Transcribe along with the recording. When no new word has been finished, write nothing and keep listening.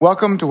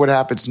Welcome to What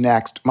Happens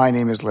Next. My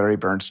name is Larry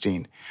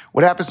Bernstein.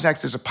 What Happens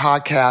Next is a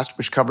podcast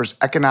which covers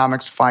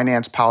economics,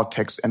 finance,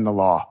 politics, and the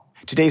law.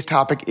 Today's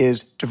topic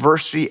is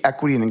diversity,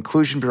 equity, and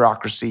inclusion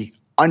bureaucracy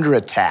under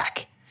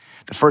attack.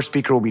 The first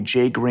speaker will be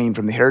Jay Green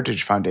from the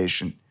Heritage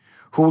Foundation,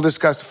 who will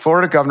discuss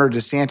Florida Governor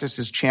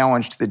DeSantis'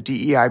 challenge to the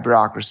DEI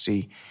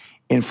bureaucracy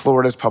in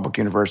Florida's public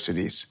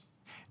universities.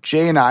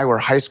 Jay and I were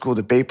high school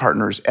debate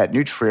partners at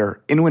New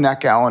Trier in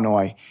Winnetka,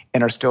 Illinois,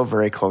 and are still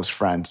very close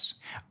friends.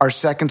 Our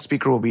second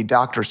speaker will be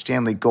Dr.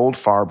 Stanley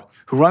Goldfarb,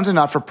 who runs a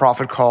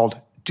not-for-profit called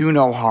Do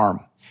No Harm.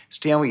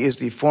 Stanley is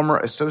the former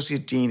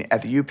associate dean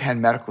at the UPenn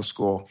Medical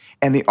School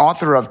and the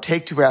author of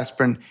Take Two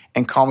Aspirin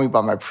and Call Me By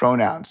My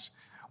Pronouns,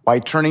 Why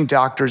Turning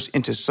Doctors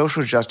into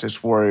Social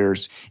Justice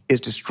Warriors is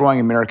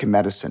Destroying American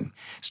Medicine.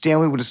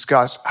 Stanley will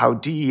discuss how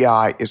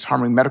DEI is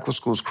harming medical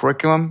school's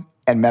curriculum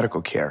and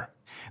medical care.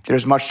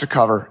 There's much to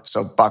cover,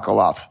 so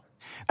buckle up.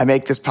 I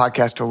make this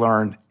podcast to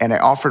learn, and I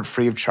offer it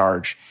free of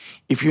charge.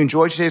 If you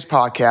enjoyed today's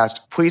podcast,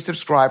 please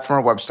subscribe from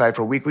our website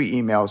for weekly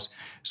emails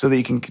so that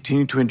you can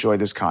continue to enjoy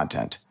this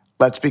content.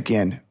 Let's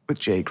begin with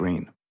Jay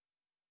Green.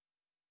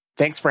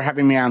 Thanks for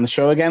having me on the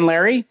show again,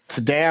 Larry.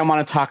 Today I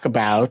want to talk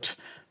about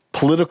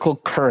political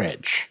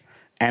courage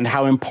and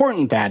how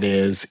important that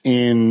is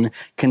in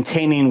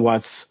containing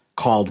what's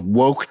called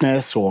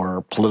wokeness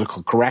or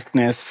political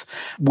correctness,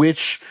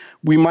 which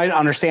we might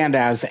understand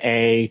as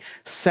a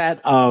set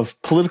of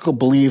political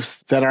beliefs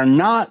that are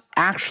not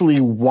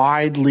actually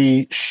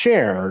widely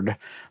shared,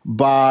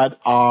 but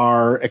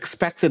are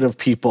expected of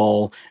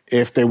people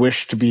if they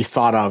wish to be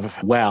thought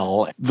of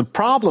well. The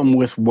problem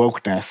with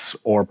wokeness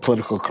or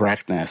political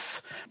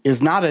correctness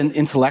is not an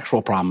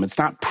intellectual problem. It's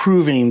not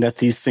proving that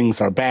these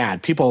things are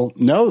bad. People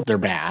know they're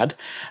bad.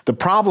 The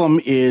problem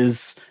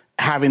is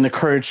having the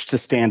courage to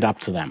stand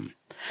up to them.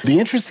 The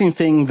interesting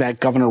thing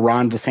that Governor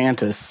Ron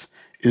DeSantis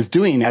is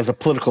doing as a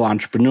political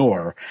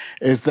entrepreneur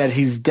is that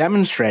he's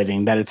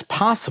demonstrating that it's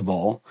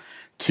possible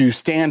to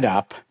stand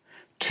up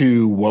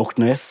to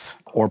wokeness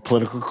or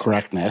political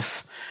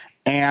correctness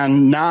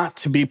and not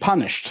to be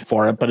punished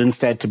for it, but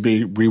instead to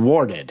be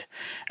rewarded.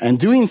 And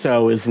doing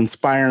so is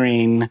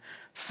inspiring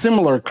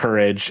similar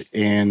courage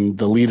in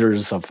the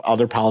leaders of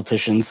other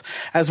politicians,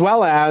 as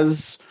well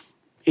as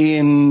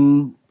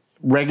in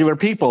regular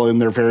people in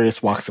their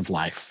various walks of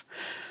life.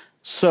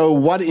 So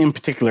what in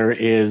particular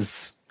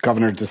is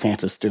Governor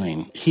DeSantis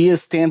doing? He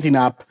is standing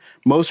up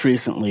most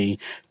recently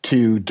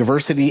to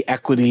diversity,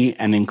 equity,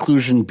 and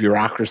inclusion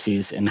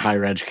bureaucracies in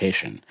higher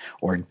education,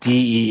 or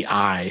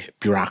DEI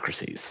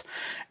bureaucracies.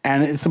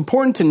 And it's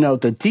important to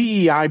note that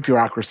DEI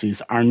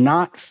bureaucracies are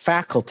not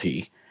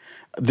faculty,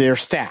 they're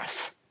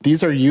staff.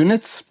 These are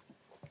units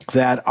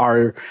that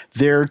are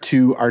there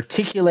to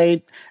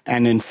articulate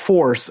and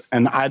enforce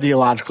an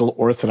ideological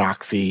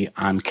orthodoxy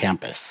on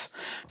campus.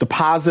 The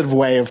positive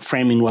way of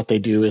framing what they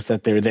do is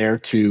that they're there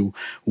to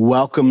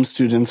welcome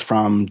students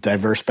from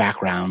diverse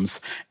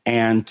backgrounds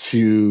and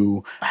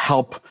to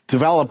help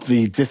develop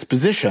the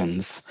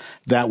dispositions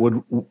that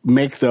would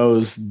make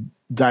those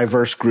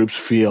diverse groups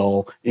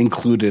feel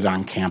included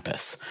on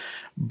campus.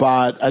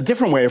 But a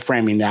different way of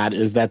framing that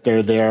is that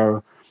they're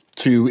there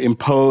to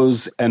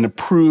impose an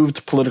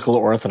approved political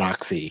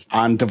orthodoxy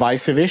on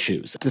divisive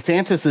issues.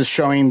 DeSantis is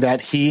showing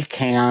that he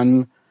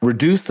can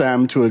reduce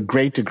them to a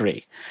great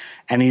degree.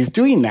 And he's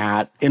doing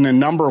that in a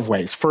number of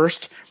ways.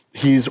 First,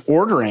 he's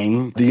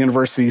ordering the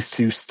universities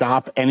to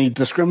stop any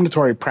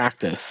discriminatory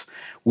practice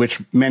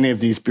which many of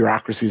these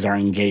bureaucracies are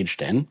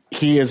engaged in.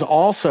 He is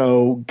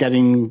also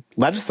getting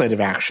legislative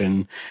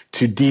action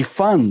to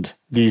defund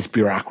these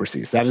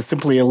bureaucracies. That is,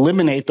 simply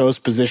eliminate those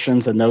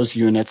positions and those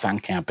units on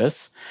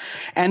campus.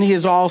 And he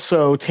is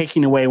also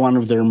taking away one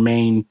of their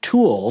main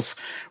tools,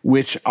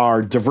 which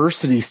are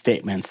diversity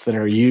statements that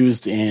are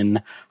used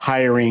in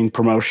hiring,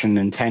 promotion,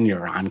 and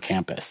tenure on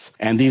campus.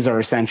 And these are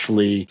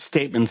essentially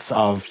statements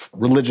of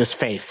religious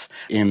faith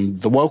in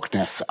the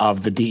wokeness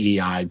of the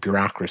DEI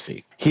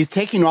bureaucracy. He's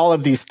taking all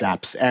of these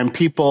steps, and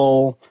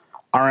people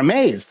are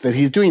amazed that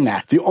he's doing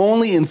that. The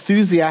only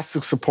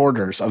enthusiastic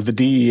supporters of the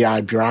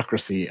DEI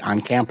bureaucracy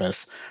on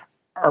campus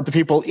are the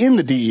people in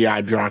the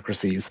DEI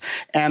bureaucracies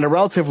and a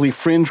relatively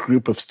fringe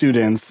group of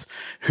students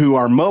who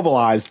are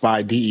mobilized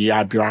by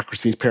DEI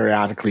bureaucracies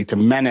periodically to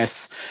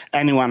menace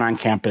anyone on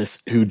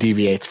campus who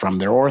deviates from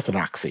their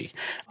orthodoxy.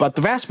 But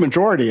the vast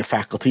majority of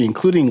faculty,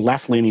 including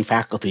left-leaning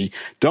faculty,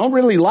 don't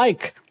really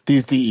like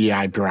these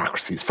DEI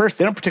bureaucracies. First,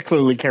 they don't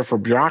particularly care for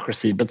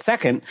bureaucracy, but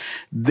second,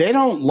 they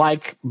don't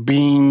like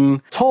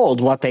being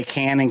told what they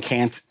can and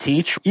can't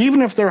teach,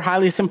 even if they're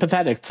highly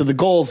sympathetic to the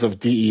goals of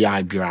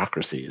DEI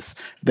bureaucracies.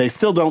 They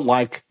still don't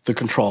like the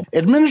control.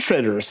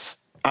 Administrators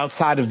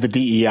outside of the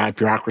DEI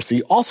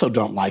bureaucracy also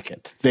don't like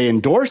it. They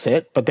endorse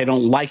it, but they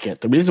don't like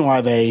it. The reason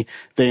why they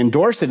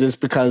endorse it is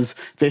because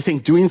they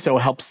think doing so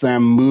helps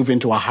them move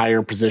into a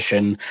higher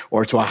position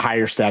or to a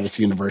higher status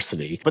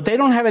university. But they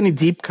don't have any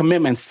deep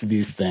commitments to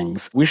these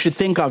things. We should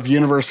think of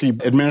university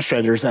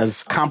administrators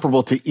as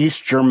comparable to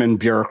East German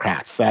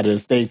bureaucrats. That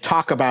is, they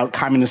talk about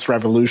communist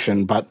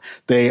revolution, but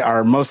they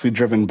are mostly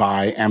driven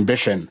by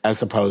ambition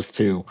as opposed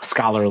to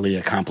scholarly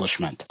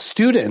accomplishment.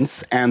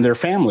 Students and their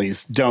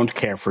families don't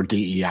care for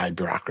DEI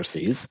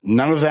bureaucracies.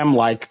 None of them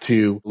like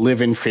to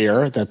live in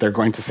fear that they're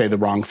going to say the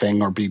wrong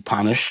thing or be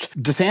punished.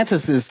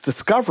 DeSantis is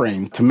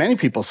discovering, to many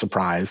people's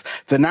surprise,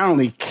 that not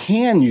only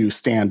can you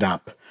stand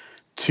up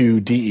to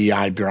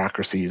DEI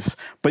bureaucracies,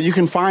 but you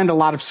can find a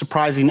lot of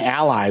surprising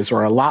allies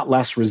or a lot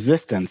less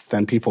resistance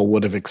than people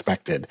would have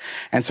expected.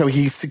 And so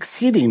he's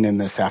succeeding in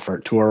this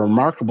effort to a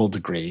remarkable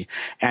degree,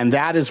 and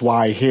that is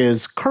why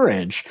his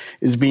courage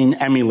is being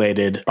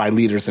emulated by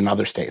leaders in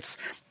other states.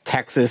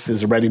 Texas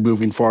is already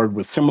moving forward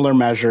with similar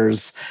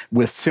measures,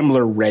 with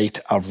similar rate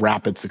of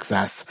rapid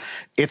success.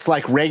 It's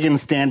like Reagan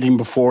standing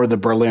before the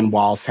Berlin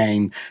Wall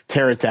saying,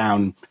 tear it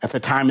down. At the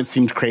time, it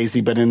seemed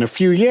crazy, but in a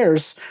few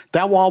years,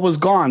 that wall was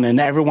gone. And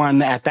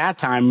everyone at that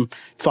time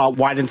thought,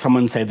 why didn't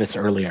someone say this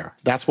earlier?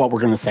 That's what we're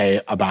going to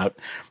say about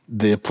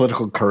the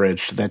political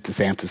courage that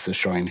DeSantis is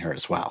showing here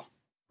as well.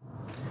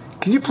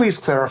 Can you please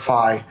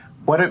clarify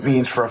what it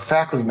means for a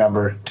faculty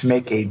member to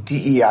make a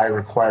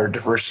DEI-required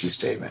diversity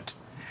statement?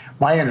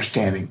 My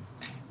understanding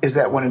is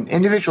that when an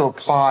individual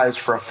applies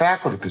for a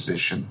faculty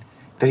position,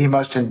 that he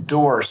must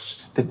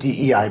endorse the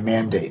DEI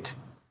mandate.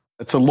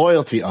 It's a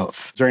loyalty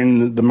oath.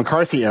 During the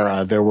McCarthy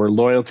era, there were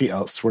loyalty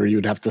oaths where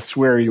you'd have to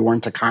swear you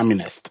weren't a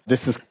communist.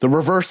 This is the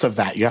reverse of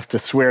that. You have to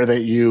swear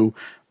that you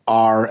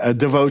are a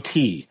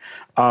devotee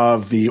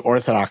of the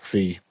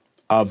orthodoxy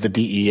of the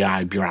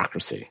DEI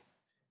bureaucracy.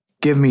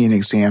 Give me an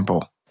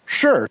example.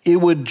 Sure. It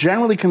would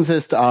generally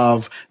consist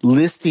of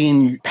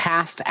listing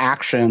past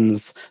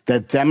actions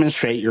that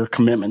demonstrate your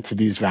commitment to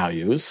these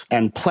values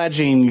and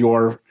pledging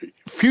your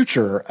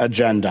future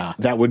agenda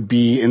that would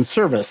be in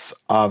service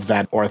of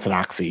that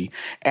orthodoxy.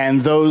 And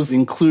those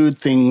include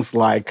things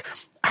like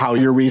how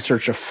your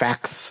research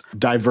affects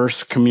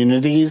diverse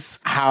communities,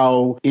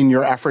 how in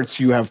your efforts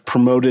you have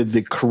promoted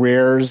the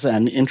careers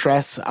and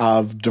interests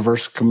of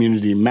diverse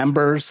community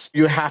members.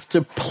 You have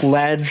to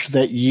pledge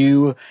that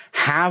you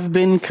have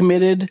been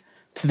committed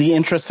to the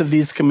interests of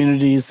these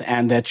communities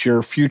and that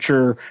your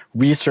future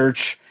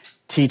research,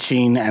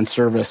 teaching, and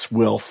service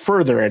will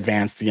further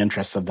advance the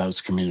interests of those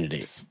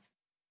communities.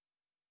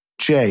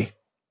 Jay,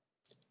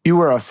 you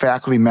were a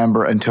faculty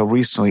member until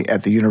recently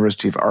at the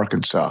University of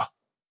Arkansas.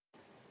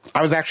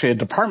 I was actually a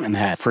department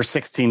head for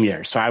 16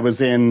 years, so I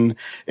was in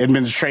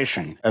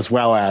administration as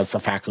well as a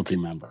faculty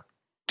member.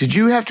 Did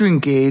you have to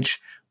engage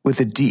with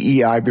the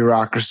DEI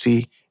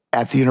bureaucracy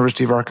at the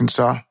University of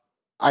Arkansas?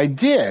 I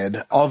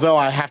did, although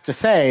I have to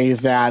say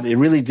that it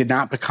really did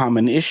not become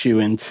an issue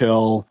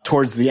until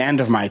towards the end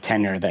of my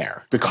tenure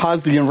there.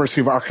 Because the University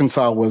of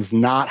Arkansas was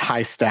not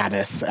high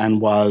status and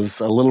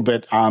was a little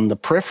bit on the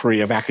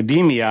periphery of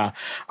academia,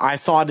 I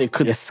thought it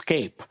could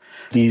escape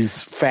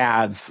these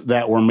fads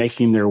that were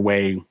making their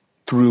way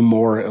through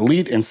more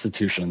elite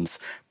institutions.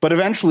 But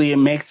eventually it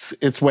makes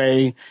its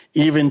way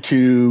even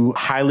to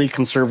highly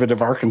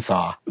conservative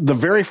Arkansas. The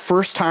very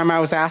first time I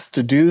was asked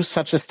to do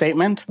such a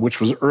statement, which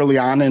was early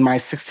on in my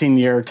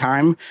 16-year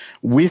time,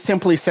 we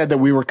simply said that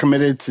we were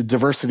committed to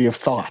diversity of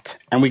thought,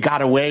 and we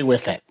got away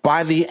with it.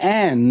 By the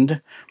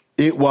end,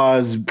 it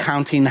was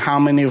counting how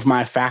many of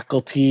my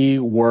faculty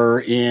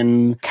were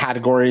in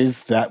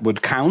categories that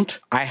would count.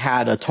 I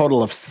had a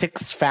total of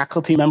 6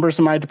 faculty members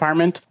in my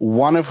department,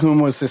 one of whom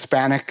was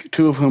Hispanic,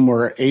 2 of whom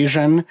were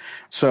Asian.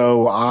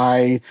 So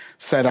I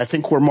said, I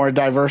think we're more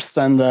diverse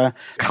than the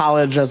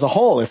college as a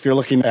whole. If you're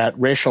looking at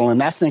racial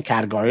and ethnic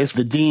categories,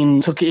 the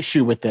dean took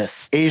issue with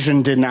this.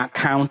 Asian did not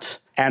count.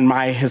 And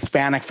my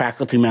Hispanic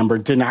faculty member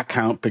did not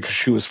count because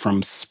she was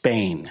from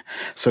Spain.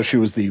 So she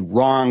was the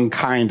wrong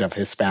kind of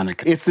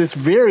Hispanic. It's this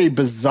very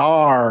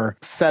bizarre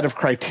set of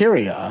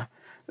criteria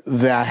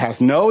that has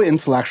no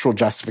intellectual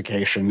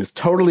justification, is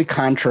totally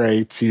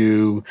contrary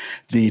to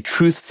the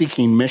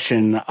truth-seeking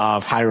mission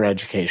of higher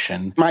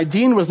education. My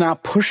dean was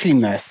not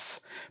pushing this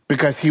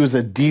because he was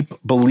a deep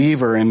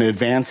believer in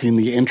advancing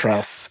the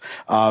interests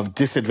of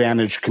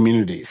disadvantaged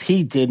communities.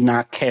 He did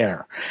not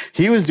care.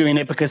 He was doing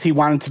it because he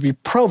wanted to be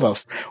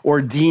provost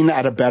or dean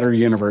at a better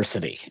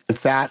university. It's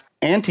that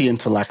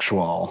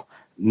anti-intellectual,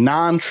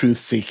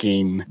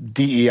 non-truth-seeking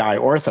DEI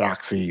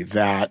orthodoxy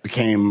that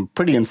became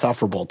pretty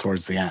insufferable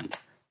towards the end.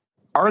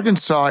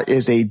 Arkansas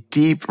is a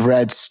deep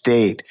red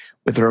state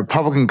with a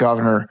Republican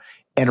governor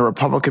and a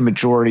Republican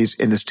majorities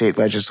in the state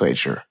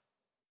legislature.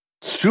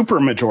 Super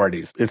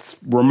majorities. It's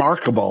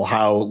remarkable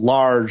how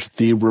large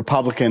the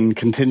Republican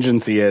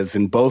contingency is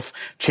in both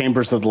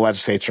chambers of the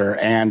legislature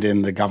and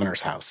in the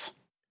governor's house.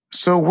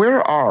 So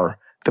where are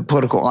the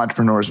political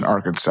entrepreneurs in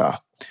Arkansas?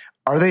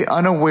 Are they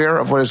unaware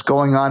of what is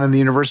going on in the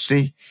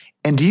university?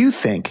 And do you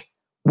think,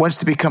 once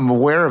they become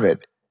aware of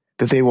it,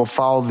 that they will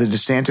follow the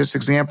DeSantis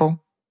example?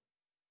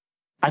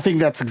 I think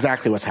that's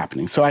exactly what's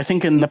happening. So I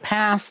think in the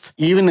past,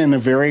 even in a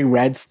very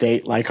red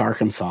state like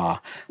Arkansas,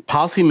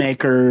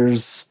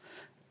 policymakers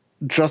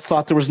just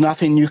thought there was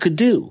nothing you could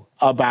do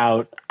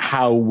about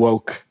how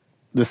woke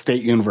the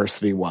state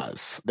university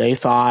was. They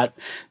thought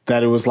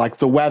that it was like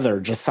the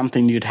weather, just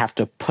something you'd have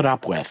to put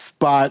up with.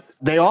 But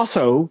they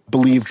also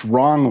believed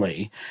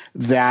wrongly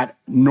that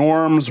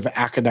norms of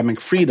academic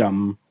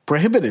freedom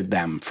prohibited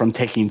them from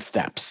taking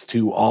steps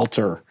to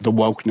alter the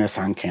wokeness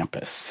on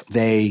campus.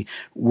 They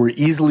were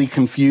easily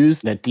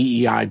confused that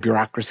DEI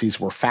bureaucracies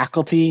were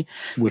faculty,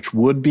 which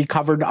would be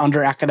covered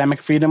under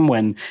academic freedom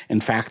when, in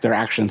fact, their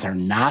actions are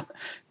not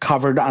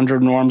covered under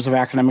norms of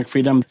academic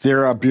freedom.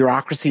 They're a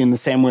bureaucracy in the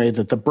same way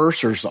that the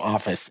bursar's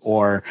office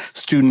or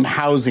student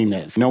housing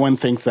is. No one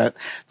thinks that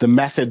the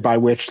method by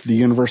which the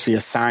university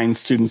assigns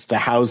students to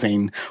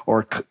housing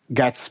or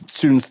gets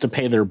students to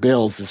pay their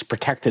bills is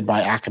protected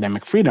by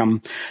academic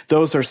freedom.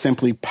 Those are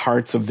simply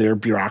parts of their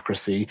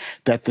bureaucracy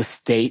that the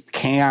state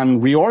can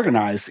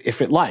reorganize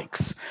if it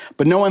likes.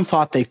 But no one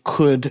thought they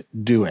could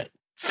do it.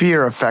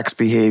 Fear affects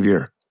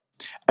behavior.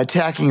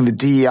 Attacking the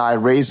DEI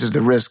raises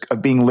the risk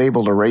of being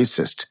labeled a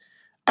racist.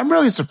 I'm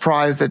really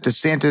surprised that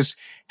DeSantis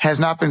has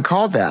not been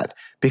called that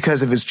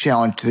because of his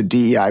challenge to the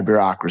DEI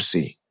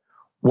bureaucracy.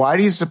 Why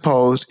do you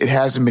suppose it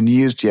hasn't been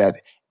used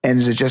yet, and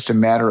is it just a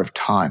matter of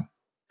time?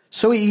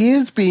 So he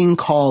is being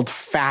called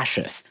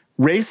fascist.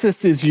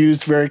 Racist is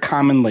used very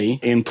commonly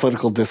in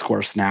political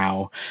discourse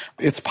now.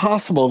 It's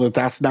possible that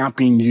that's not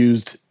being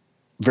used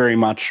very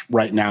much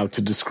right now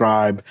to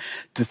describe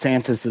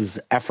DeSantis's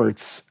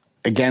efforts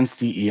against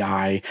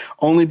DEI,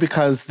 only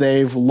because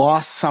they've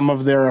lost some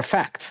of their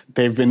effect.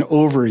 They've been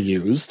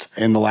overused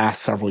in the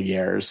last several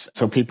years.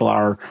 So people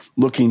are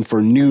looking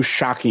for new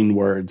shocking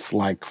words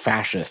like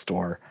fascist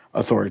or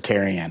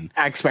authoritarian.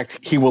 I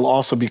expect he will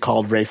also be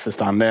called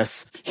racist on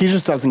this. He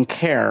just doesn't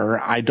care.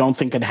 I don't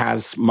think it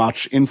has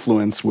much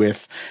influence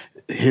with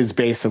his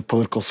base of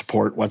political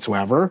support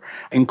whatsoever,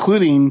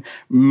 including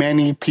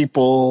many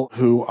people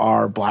who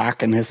are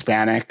Black and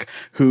Hispanic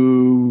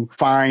who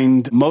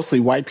find mostly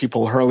white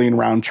people hurling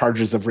around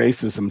charges of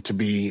racism to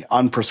be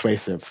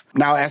unpersuasive.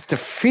 Now, as to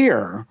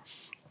fear,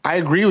 I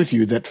agree with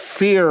you that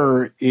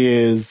fear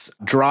is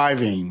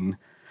driving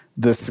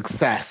the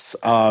success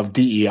of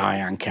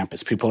DEI on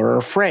campus. People are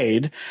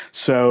afraid,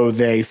 so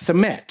they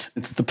submit.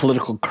 It's the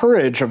political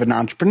courage of an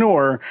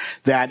entrepreneur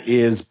that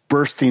is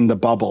bursting the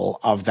bubble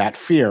of that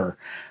fear.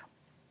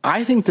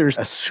 I think there's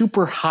a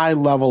super high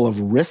level of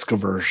risk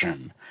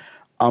aversion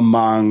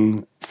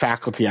among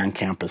faculty on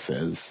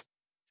campuses.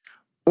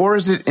 Or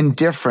is it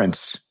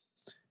indifference?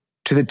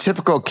 To the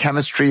typical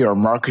chemistry or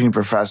marketing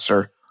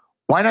professor,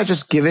 why not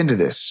just give in to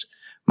this?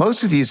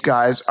 Most of these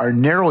guys are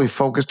narrowly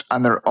focused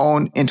on their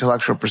own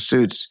intellectual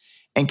pursuits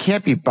and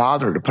can't be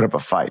bothered to put up a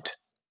fight.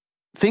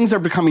 Things are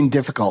becoming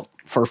difficult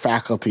for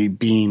faculty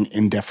being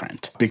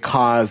indifferent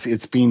because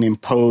it's being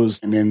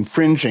imposed and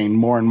infringing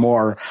more and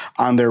more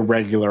on their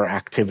regular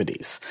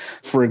activities.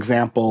 For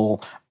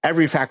example,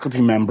 every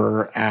faculty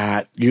member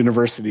at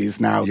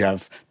universities now, you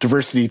have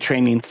diversity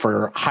training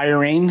for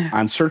hiring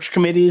on search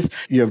committees.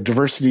 You have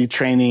diversity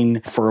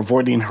training for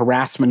avoiding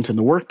harassment in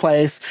the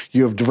workplace.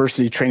 You have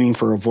diversity training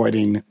for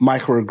avoiding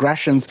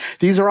microaggressions.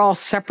 These are all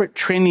separate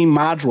training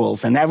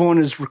modules, and everyone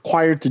is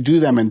required to do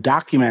them and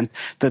document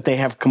that they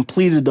have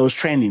completed those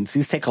trainings.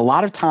 These take a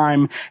lot of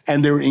time,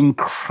 and they're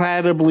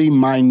incredibly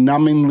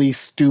mind-numbingly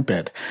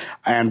stupid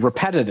and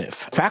repetitive.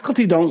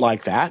 Faculty don't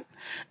like that.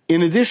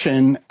 In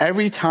addition,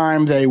 every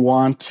time they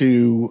want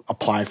to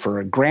apply for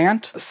a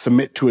grant,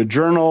 submit to a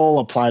journal,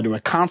 apply to a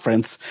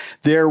conference,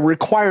 they're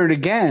required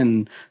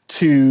again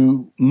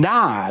to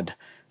nod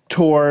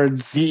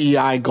towards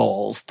DEI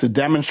goals, to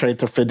demonstrate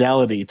their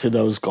fidelity to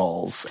those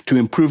goals. To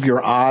improve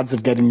your odds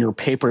of getting your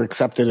paper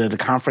accepted at a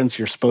conference,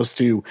 you're supposed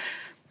to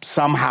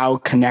somehow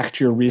connect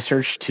your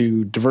research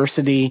to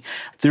diversity.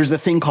 There's a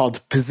thing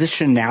called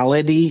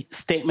positionality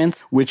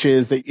statements, which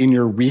is that in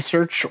your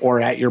research or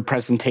at your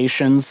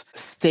presentations,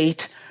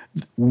 state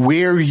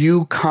where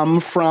you come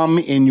from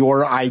in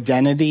your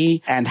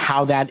identity and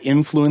how that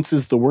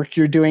influences the work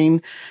you're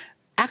doing.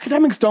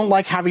 Academics don't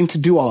like having to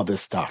do all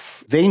this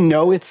stuff. They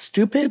know it's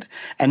stupid,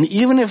 and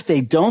even if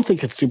they don't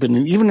think it's stupid,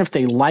 and even if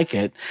they like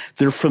it,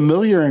 they're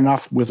familiar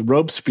enough with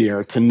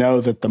Robespierre to know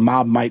that the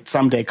mob might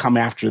someday come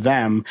after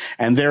them,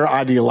 and their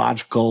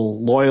ideological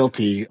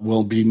loyalty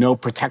will be no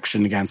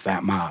protection against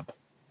that mob.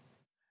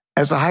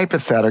 As a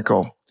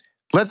hypothetical,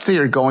 let's say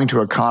you're going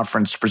to a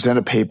conference to present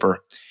a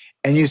paper,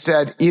 and you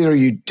said either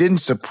you didn't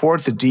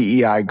support the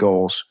DEI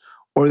goals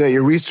or that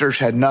your research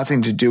had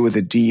nothing to do with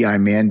the DEI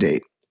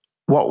mandate.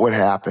 What would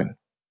happen?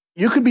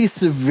 You could be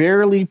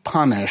severely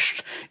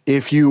punished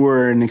if you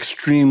were an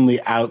extremely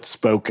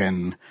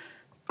outspoken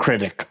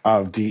critic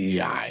of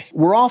DEI.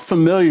 We're all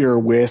familiar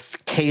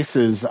with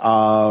cases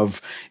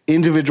of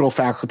individual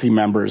faculty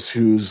members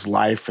whose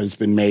life has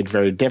been made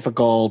very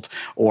difficult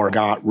or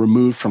got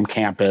removed from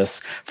campus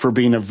for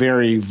being a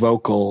very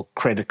vocal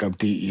critic of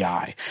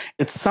DEI.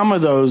 It's some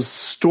of those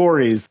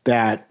stories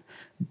that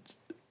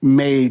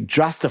may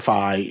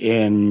justify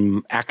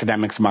in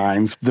academics'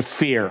 minds the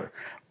fear.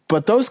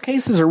 But those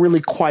cases are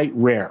really quite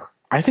rare.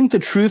 I think the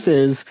truth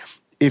is,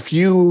 if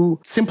you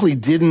simply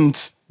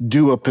didn't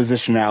do a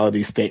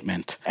positionality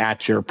statement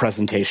at your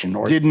presentation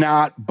or did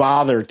not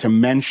bother to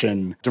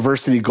mention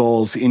diversity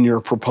goals in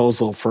your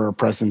proposal for a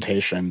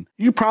presentation,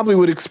 you probably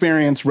would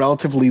experience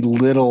relatively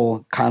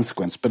little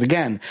consequence. But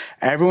again,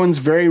 everyone's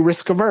very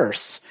risk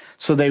averse.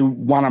 So they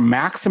want to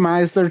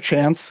maximize their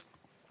chance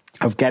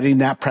of getting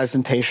that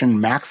presentation,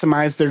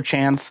 maximize their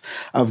chance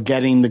of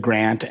getting the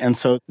grant. And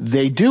so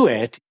they do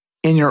it.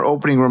 In your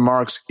opening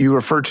remarks, you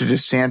referred to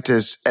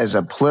DeSantis as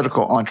a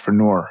political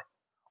entrepreneur.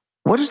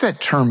 What does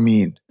that term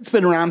mean? It's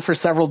been around for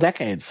several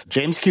decades.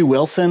 James Q.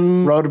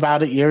 Wilson wrote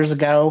about it years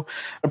ago.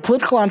 A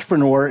political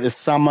entrepreneur is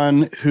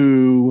someone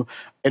who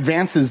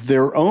advances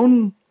their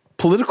own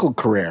political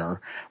career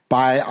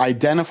by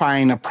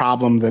identifying a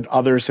problem that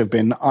others have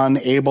been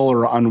unable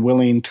or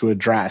unwilling to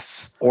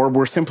address or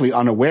were simply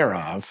unaware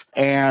of,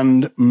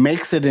 and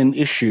makes it an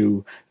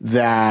issue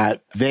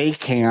that they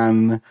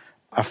can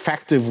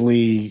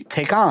effectively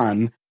take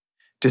on.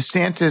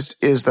 DeSantis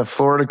is the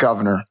Florida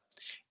governor,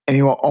 and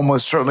he will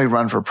almost certainly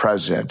run for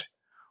president.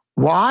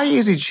 Why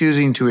is he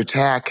choosing to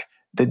attack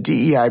the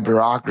DEI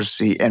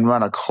bureaucracy and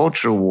run a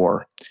culture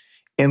war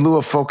in lieu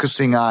of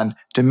focusing on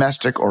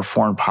domestic or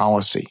foreign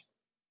policy?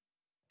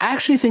 I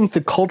actually think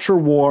the culture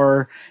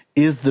war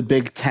is the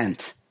big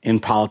tent in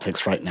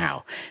politics right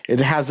now. It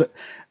has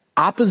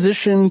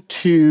opposition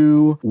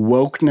to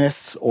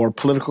wokeness or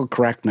political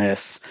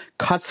correctness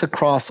cuts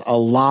across a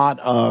lot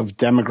of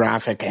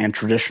demographic and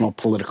traditional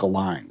political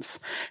lines.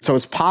 So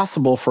it's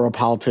possible for a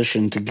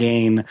politician to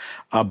gain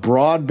a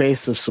broad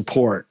base of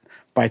support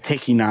by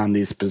taking on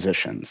these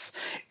positions.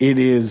 It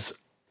is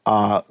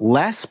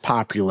less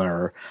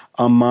popular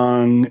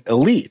among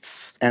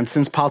elites. And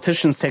since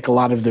politicians take a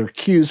lot of their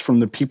cues from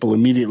the people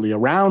immediately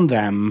around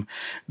them,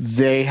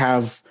 they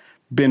have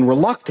been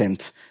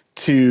reluctant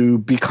to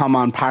become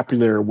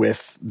unpopular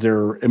with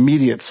their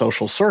immediate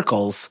social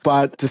circles.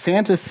 But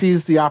DeSantis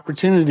sees the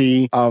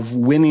opportunity of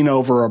winning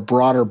over a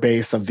broader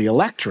base of the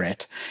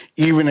electorate,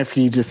 even if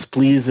he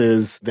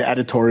displeases the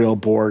editorial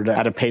board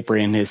at a paper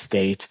in his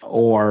state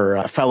or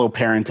a fellow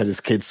parent at his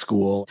kid's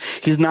school.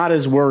 He's not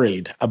as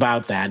worried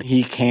about that.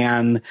 He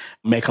can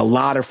make a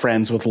lot of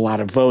friends with a lot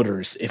of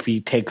voters if he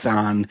takes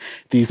on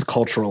these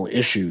cultural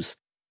issues.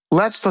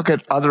 Let's look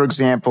at other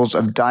examples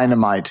of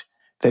dynamite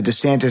that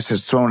DeSantis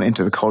has thrown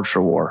into the culture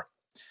war.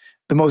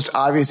 The most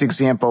obvious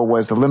example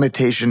was the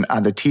limitation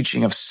on the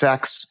teaching of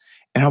sex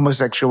and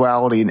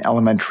homosexuality in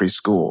elementary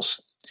schools.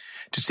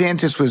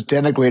 DeSantis was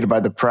denigrated by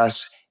the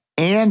press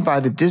and by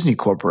the Disney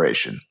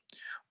Corporation.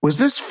 Was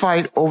this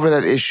fight over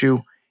that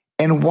issue,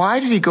 and why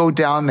did he go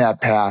down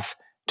that path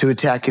to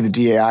attacking the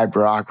DEI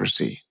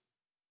bureaucracy?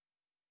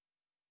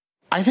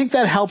 I think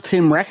that helped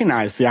him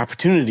recognize the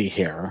opportunity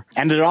here,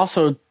 and it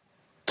also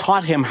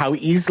taught him how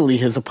easily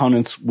his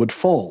opponents would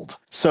fold.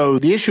 So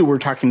the issue we're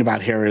talking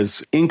about here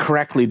is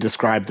incorrectly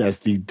described as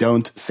the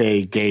Don't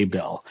Say Gay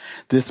bill.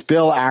 This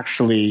bill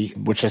actually,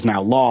 which is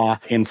now law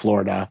in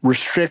Florida,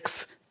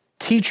 restricts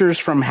teachers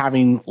from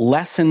having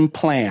lesson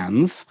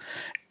plans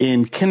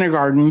in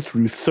kindergarten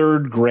through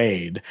third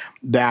grade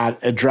that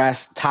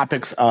address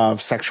topics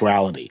of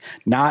sexuality,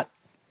 not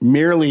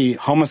merely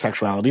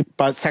homosexuality,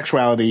 but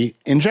sexuality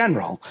in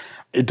general.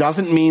 It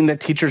doesn't mean that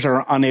teachers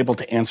are unable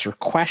to answer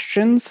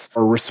questions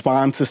or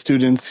respond to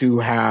students who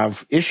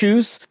have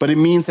issues, but it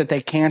means that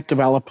they can't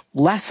develop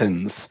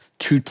lessons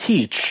to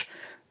teach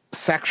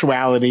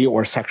sexuality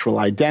or sexual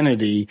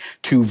identity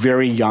to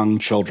very young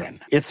children.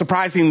 It's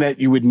surprising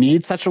that you would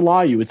need such a law.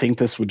 You would think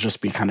this would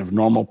just be kind of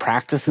normal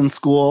practice in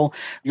school.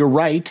 You're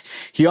right.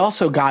 He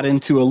also got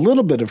into a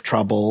little bit of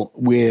trouble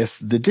with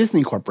the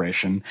Disney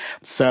Corporation.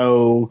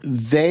 So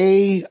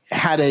they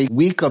had a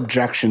weak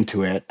objection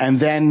to it. And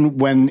then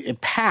when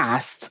it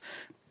passed,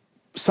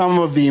 some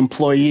of the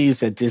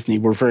employees at Disney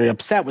were very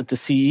upset with the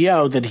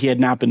CEO that he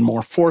had not been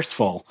more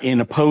forceful in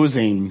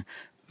opposing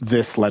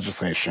this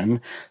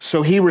legislation.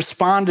 So he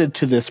responded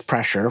to this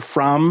pressure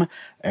from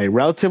a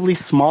relatively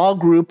small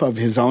group of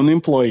his own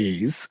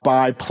employees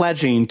by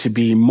pledging to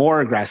be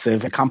more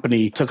aggressive. The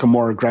company took a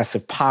more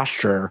aggressive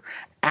posture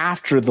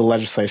after the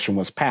legislation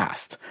was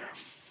passed.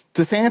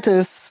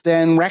 DeSantis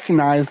then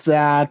recognized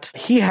that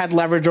he had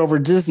leverage over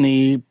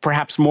Disney,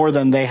 perhaps more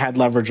than they had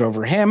leverage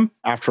over him.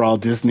 After all,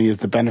 Disney is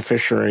the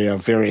beneficiary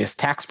of various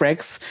tax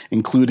breaks,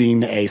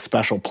 including a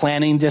special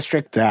planning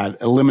district that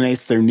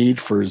eliminates their need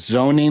for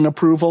zoning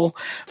approval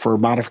for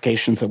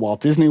modifications at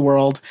Walt Disney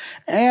World.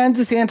 And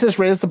DeSantis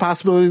raised the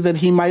possibility that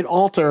he might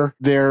alter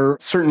their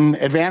certain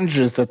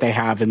advantages that they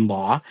have in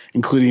law,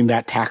 including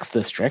that tax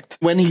district.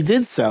 When he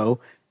did so,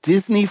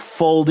 Disney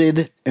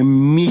folded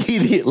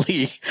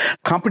immediately.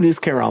 Companies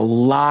care a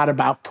lot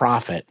about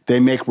profit. They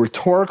make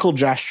rhetorical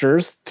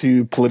gestures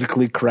to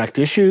politically correct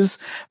issues,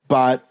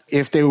 but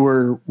if they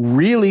were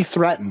really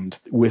threatened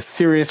with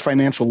serious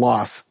financial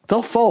loss,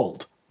 they'll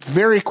fold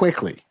very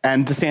quickly.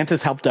 And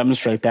DeSantis helped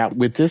demonstrate that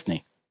with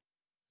Disney.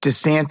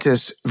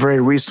 DeSantis very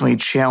recently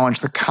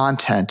challenged the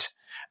content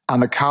on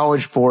the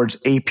College Board's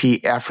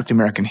AP African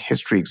American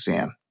History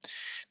exam.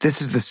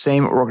 This is the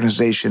same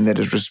organization that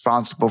is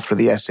responsible for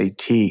the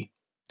SAT.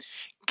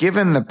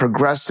 Given the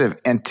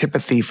progressive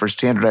antipathy for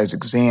standardized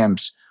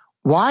exams,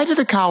 why did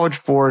the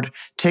College Board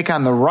take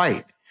on the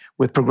right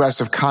with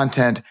progressive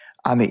content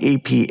on the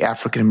AP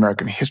African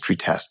American History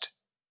test?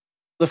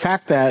 The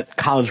fact that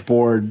College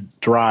Board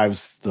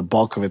derives the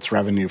bulk of its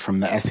revenue from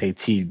the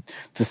SAT,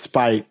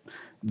 despite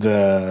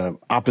the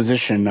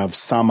opposition of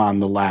some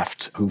on the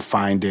left who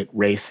find it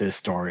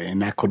racist or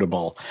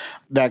inequitable,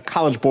 that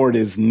College Board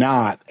is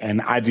not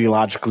an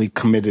ideologically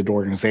committed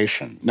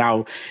organization.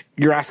 Now,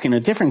 you're asking a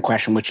different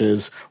question, which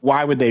is,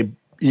 why would they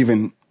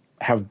even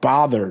have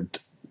bothered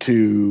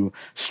to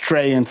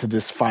stray into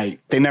this fight?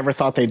 They never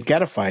thought they'd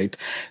get a fight.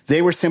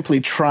 They were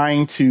simply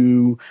trying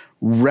to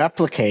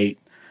replicate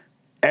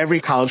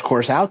every college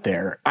course out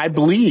there. I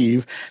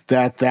believe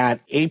that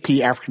AP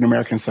African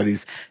American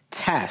Studies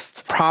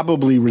test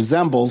probably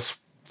resembles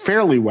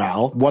fairly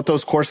well what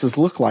those courses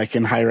look like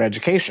in higher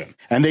education.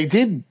 And they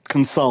did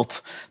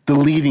consult the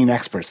leading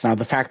experts. Now,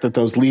 the fact that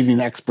those leading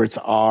experts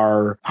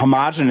are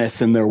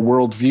homogenous in their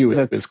worldview,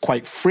 that is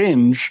quite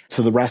fringe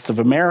to the rest of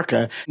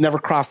America, never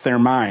crossed their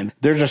mind.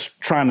 They're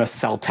just trying to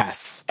sell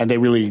tests, and they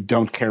really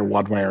don't care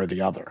one way or the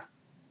other.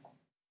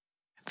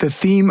 The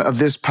theme of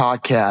this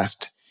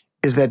podcast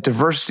is that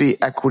diversity,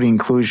 equity,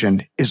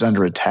 inclusion is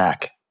under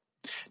attack.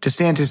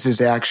 DeSantis'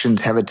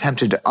 actions have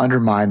attempted to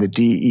undermine the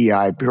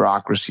DEI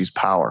bureaucracy's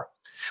power.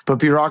 But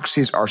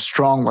bureaucracies are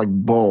strong like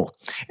bull,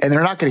 and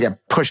they're not going to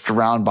get pushed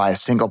around by a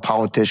single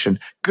politician.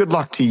 Good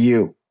luck to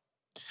you.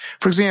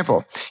 For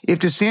example, if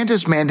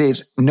DeSantis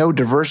mandates no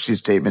diversity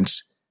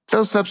statements,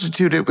 they'll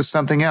substitute it with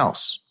something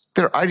else.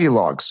 They're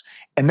ideologues,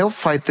 and they'll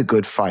fight the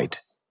good fight.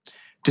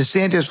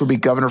 DeSantis will be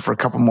governor for a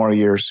couple more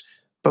years,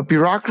 but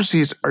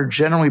bureaucracies are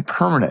generally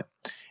permanent,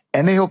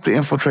 and they hope to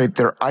infiltrate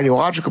their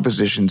ideological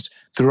positions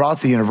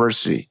throughout the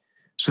university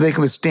so they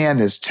can withstand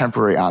this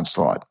temporary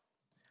onslaught.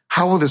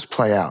 How will this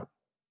play out?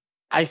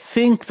 I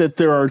think that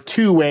there are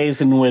two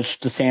ways in which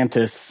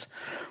DeSantis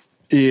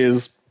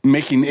is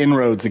making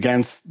inroads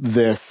against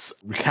this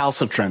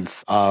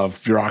recalcitrance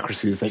of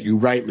bureaucracies that you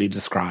rightly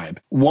describe.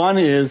 One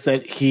is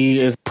that he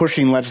is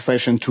pushing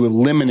legislation to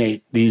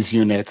eliminate these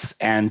units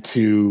and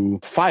to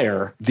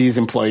fire these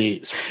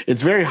employees.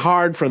 It's very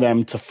hard for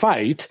them to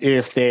fight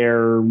if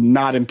they're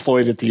not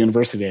employed at the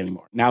university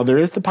anymore. Now, there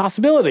is the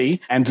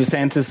possibility, and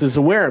DeSantis is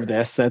aware of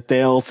this, that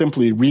they'll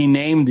simply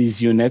rename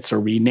these units or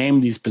rename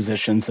these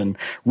positions and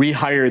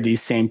rehire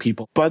these same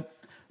people. But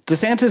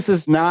DeSantis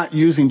is not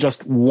using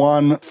just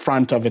one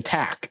front of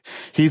attack.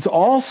 He's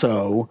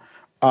also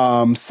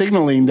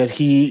signaling that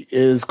he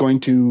is going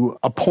to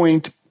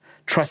appoint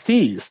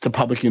trustees to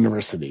public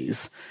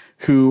universities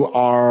who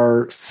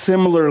are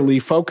similarly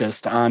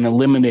focused on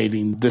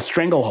eliminating the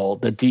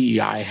stranglehold that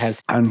DEI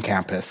has on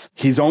campus.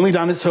 He's only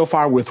done it so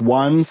far with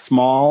one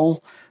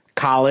small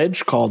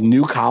college called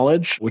New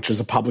College, which is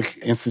a public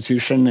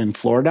institution in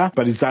Florida,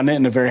 but he's done it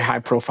in a very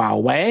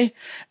high-profile way.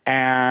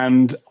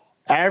 And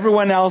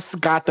everyone else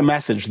got the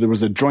message. There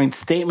was a joint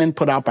statement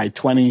put out by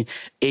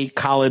 28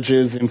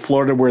 colleges in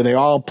Florida where they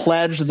all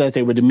pledged that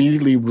they would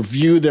immediately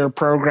review their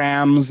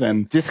programs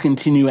and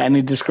discontinue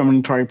any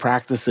discriminatory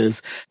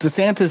practices.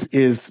 DeSantis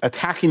is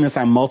attacking this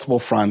on multiple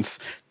fronts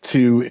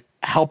to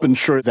help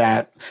ensure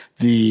that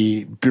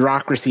the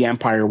bureaucracy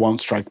empire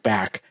won't strike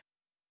back.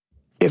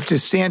 If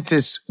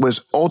DeSantis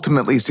was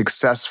ultimately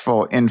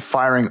successful in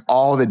firing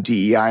all the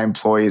DEI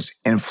employees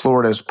in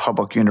Florida's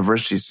public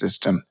university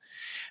system,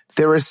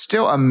 there is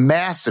still a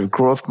massive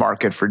growth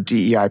market for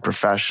DEI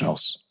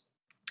professionals.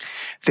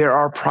 There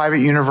are private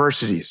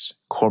universities,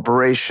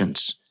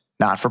 corporations,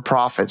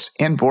 not-for-profits,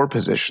 and board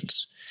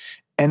positions.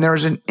 And there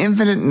is an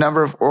infinite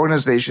number of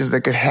organizations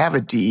that could have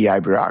a DEI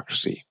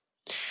bureaucracy.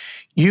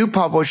 You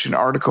published an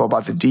article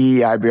about the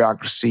DEI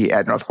bureaucracy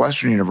at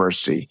Northwestern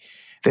University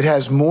that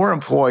has more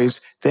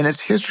employees than its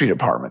history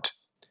department.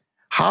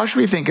 How should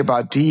we think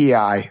about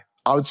DEI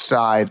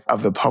outside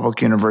of the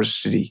public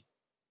university?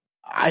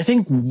 I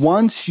think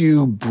once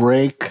you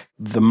break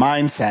the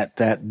mindset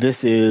that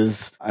this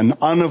is an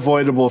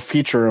unavoidable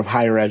feature of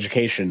higher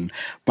education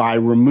by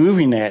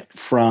removing it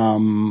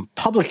from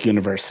public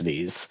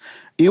universities,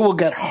 it will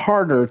get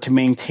harder to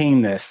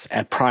maintain this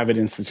at private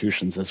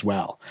institutions as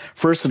well.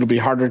 First, it'll be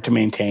harder to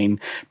maintain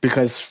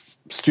because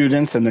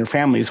students and their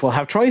families will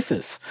have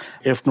choices.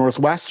 If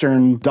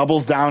Northwestern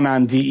doubles down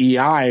on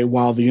DEI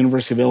while the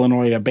University of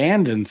Illinois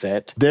abandons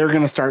it, they're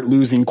going to start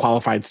losing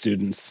qualified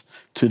students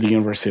to the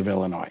University of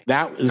Illinois.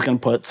 That is going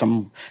to put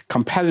some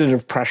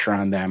competitive pressure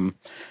on them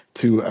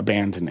to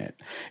abandon it.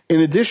 In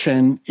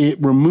addition, it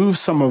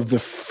removes some of the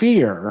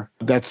fear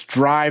that's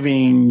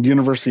driving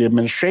university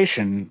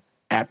administration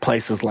at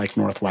places like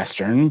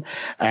Northwestern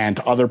and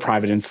other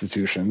private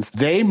institutions.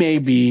 They may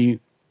be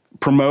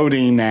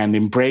promoting and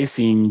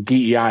embracing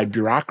DEI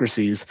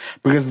bureaucracies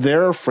because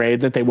they're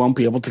afraid that they won't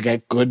be able to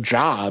get good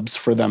jobs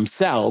for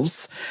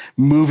themselves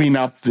moving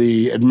up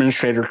the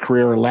administrator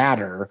career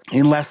ladder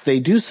unless they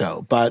do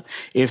so. But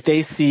if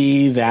they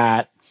see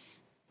that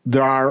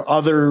there are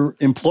other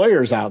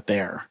employers out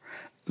there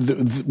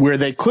where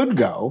they could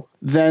go,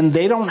 then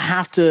they don't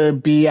have to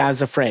be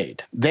as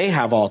afraid. They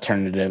have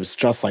alternatives,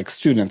 just like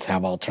students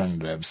have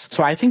alternatives.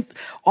 So I think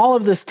all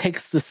of this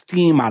takes the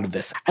steam out of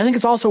this. I think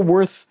it's also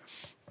worth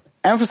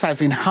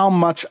emphasizing how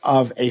much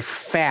of a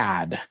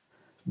fad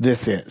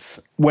this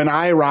is. When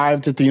I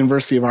arrived at the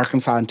University of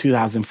Arkansas in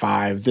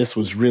 2005, this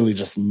was really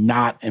just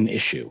not an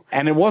issue.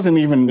 And it wasn't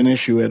even an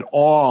issue at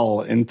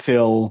all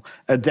until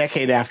a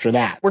decade after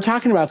that. We're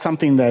talking about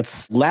something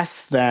that's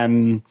less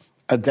than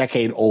a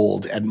decade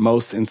old at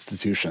most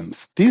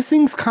institutions. These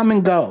things come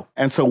and go.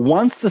 And so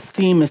once the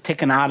steam is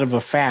taken out of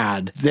a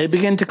fad, they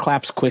begin to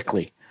collapse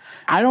quickly.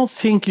 I don't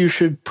think you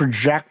should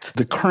project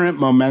the current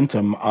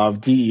momentum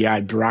of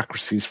DEI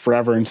bureaucracies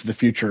forever into the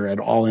future at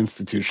all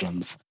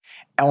institutions.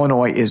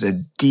 Illinois is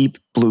a deep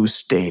blue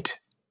state.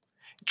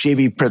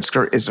 J.B.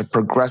 Pritzker is a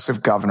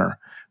progressive governor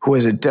who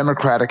has a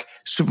Democratic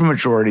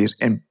supermajorities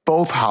in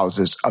both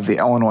houses of the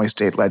Illinois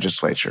state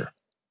legislature.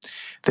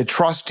 The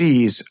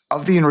trustees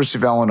of the University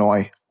of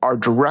Illinois are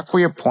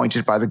directly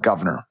appointed by the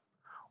governor.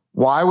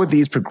 Why would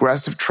these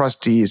progressive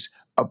trustees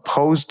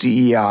oppose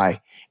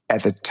DEI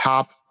at the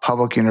top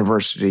public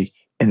university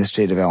in the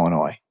state of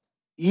Illinois?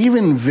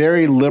 Even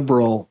very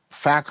liberal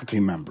faculty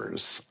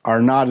members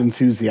are not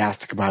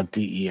enthusiastic about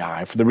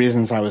DEI for the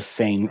reasons I was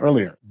saying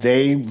earlier.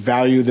 They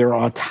value their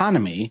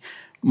autonomy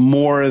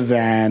more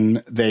than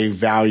they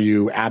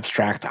value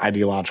abstract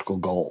ideological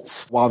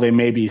goals. While they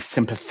may be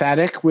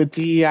sympathetic with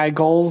DEI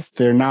goals,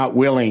 they're not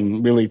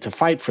willing really to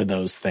fight for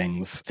those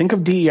things. Think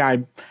of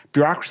DEI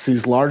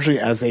bureaucracies largely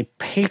as a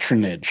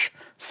patronage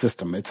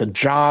system. It's a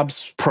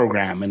jobs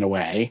program in a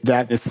way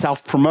that is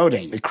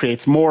self-promoting. It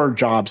creates more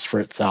jobs for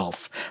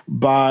itself.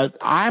 But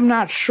I'm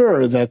not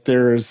sure that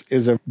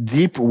is a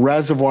deep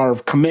reservoir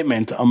of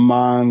commitment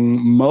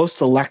among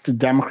most elected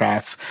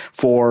Democrats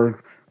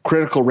for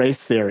critical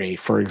race theory,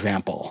 for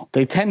example.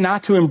 They tend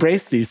not to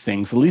embrace these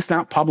things, at least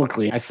not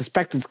publicly. I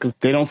suspect it's because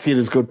they don't see it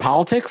as good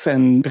politics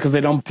and because they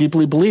don't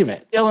deeply believe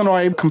it.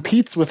 Illinois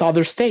competes with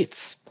other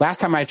states. Last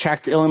time I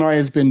checked, Illinois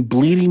has been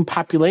bleeding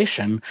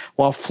population,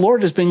 while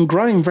Florida's been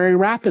growing very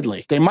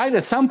rapidly. They might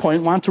at some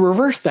point want to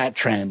reverse that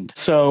trend.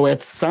 So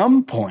at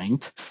some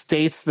point,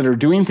 states that are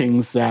doing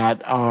things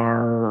that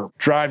are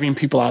driving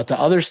people out to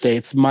other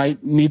states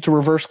might need to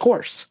reverse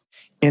course.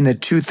 In the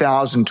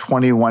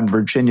 2021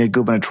 Virginia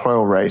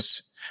gubernatorial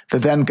race, the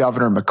then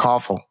Governor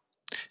McAuliffe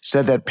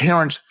said that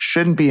parents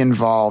shouldn't be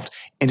involved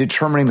in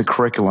determining the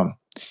curriculum.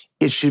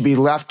 It should be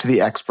left to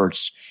the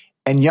experts.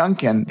 And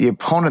Youngkin, the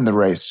opponent in the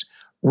race,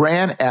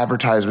 ran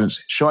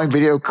advertisements showing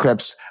video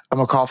clips of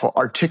McAuliffe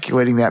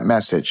articulating that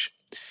message.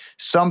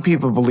 Some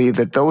people believe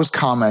that those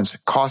comments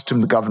cost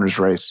him the governor's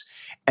race,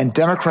 and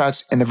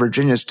Democrats in the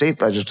Virginia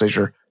state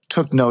legislature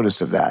took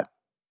notice of that.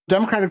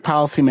 Democratic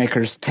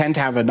policymakers tend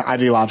to have an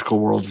ideological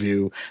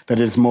worldview that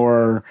is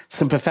more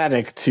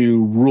sympathetic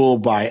to rule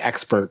by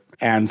expert.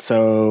 And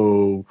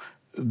so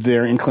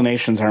their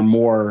inclinations are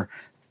more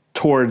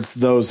towards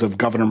those of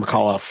Governor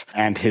McAuliffe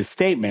and his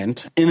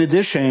statement. In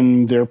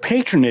addition, their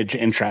patronage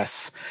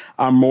interests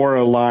are more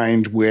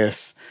aligned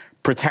with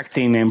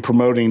protecting and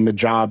promoting the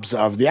jobs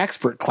of the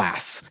expert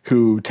class,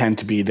 who tend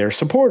to be their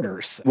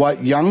supporters. What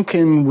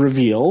Youngkin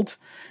revealed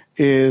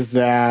is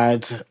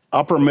that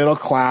upper middle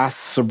class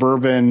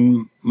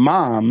suburban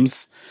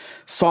moms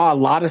saw a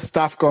lot of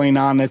stuff going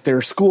on at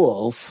their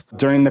schools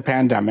during the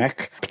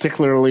pandemic,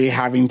 particularly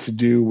having to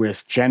do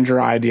with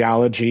gender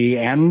ideology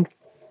and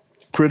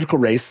critical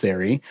race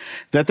theory,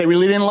 that they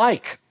really didn't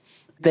like.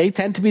 They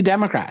tend to be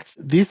Democrats.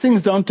 These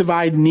things don't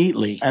divide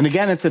neatly. And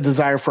again, it's a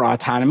desire for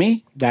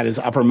autonomy. That is,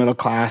 upper middle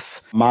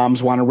class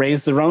moms want to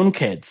raise their own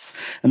kids.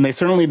 And they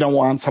certainly don't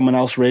want someone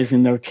else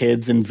raising their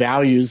kids in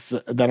values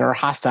that are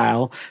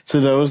hostile to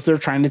those they're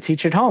trying to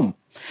teach at home.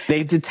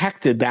 They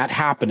detected that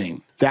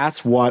happening.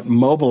 That's what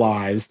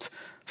mobilized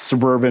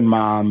suburban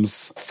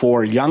moms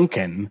for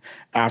Youngkin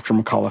after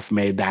McAuliffe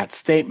made that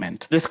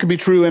statement. This could be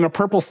true in a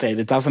purple state.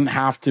 It doesn't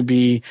have to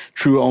be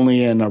true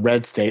only in a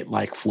red state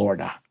like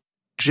Florida.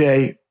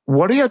 Jay,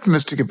 what are you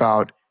optimistic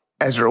about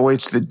as it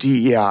relates to the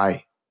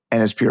DEI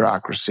and its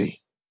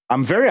bureaucracy?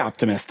 I'm very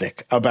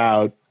optimistic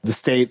about the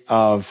state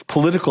of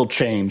political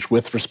change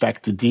with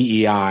respect to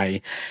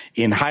DEI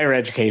in higher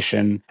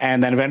education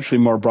and then eventually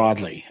more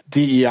broadly.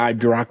 DEI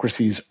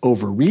bureaucracies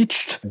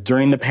overreached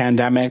during the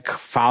pandemic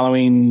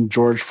following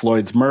George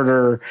Floyd's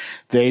murder.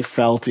 They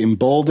felt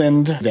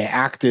emboldened. They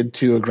acted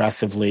too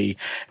aggressively.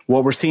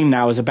 What we're seeing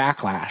now is a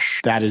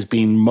backlash that is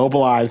being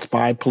mobilized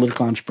by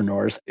political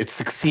entrepreneurs. It's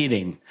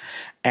succeeding.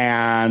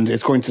 And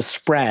it's going to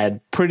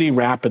spread pretty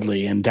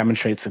rapidly and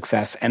demonstrate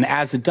success. And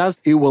as it does,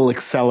 it will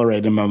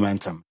accelerate in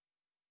momentum.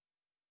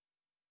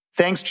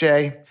 Thanks,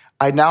 Jay.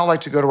 I'd now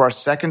like to go to our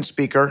second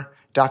speaker,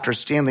 Dr.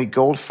 Stanley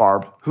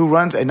Goldfarb, who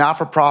runs a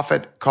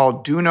not-for-profit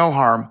called Do No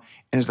Harm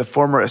and is the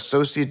former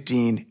Associate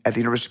Dean at the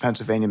University of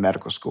Pennsylvania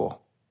Medical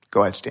School.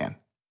 Go ahead, Stan.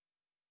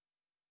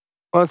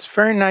 Well, it's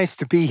very nice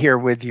to be here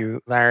with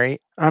you,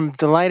 Larry. I'm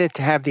delighted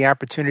to have the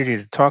opportunity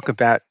to talk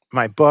about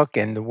my book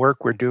and the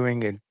work we're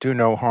doing at Do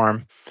No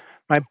Harm.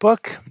 My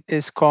book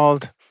is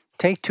called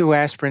Take Two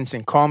Aspirins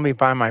and Call Me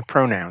by My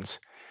Pronouns.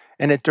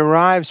 And it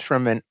derives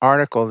from an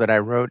article that I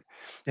wrote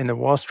in the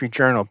Wall Street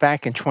Journal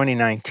back in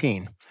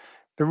 2019.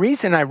 The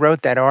reason I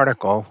wrote that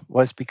article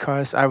was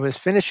because I was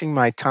finishing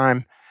my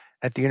time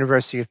at the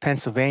University of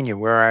Pennsylvania,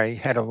 where I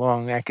had a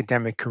long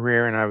academic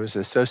career and I was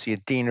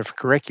Associate Dean of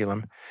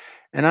Curriculum.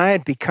 And I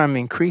had become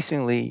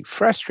increasingly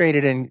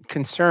frustrated and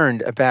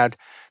concerned about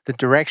the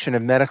direction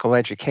of medical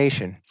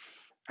education.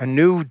 A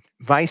new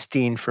vice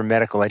dean for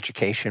medical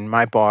education,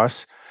 my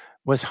boss,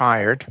 was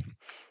hired.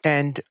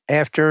 And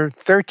after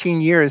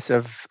 13 years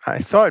of, I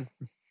thought,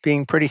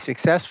 being pretty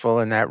successful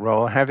in that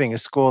role, having a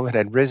school that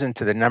had risen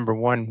to the number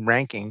one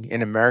ranking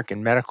in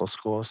American medical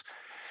schools,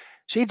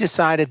 she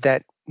decided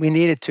that we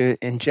needed to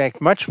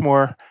inject much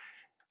more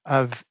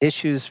of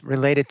issues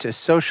related to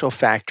social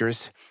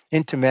factors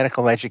into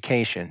medical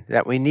education,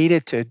 that we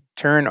needed to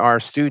turn our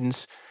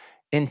students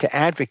into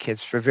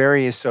advocates for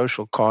various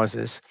social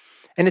causes.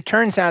 And it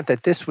turns out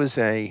that this was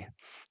a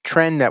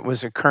trend that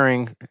was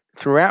occurring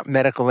throughout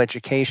medical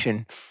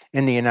education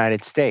in the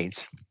United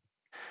States.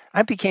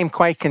 I became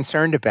quite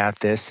concerned about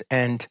this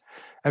and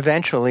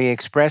eventually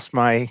expressed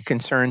my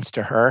concerns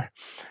to her.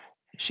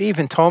 She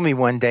even told me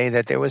one day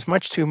that there was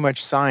much too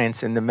much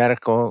science in the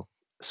medical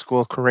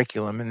school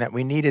curriculum and that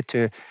we needed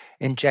to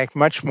inject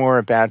much more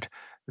about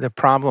the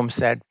problems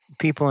that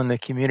people in the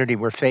community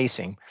were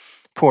facing: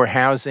 poor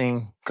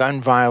housing,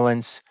 gun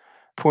violence,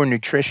 poor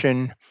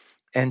nutrition,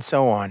 and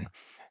so on.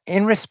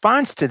 In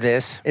response to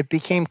this, it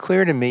became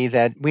clear to me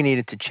that we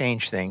needed to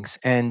change things.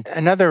 And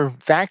another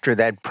factor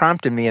that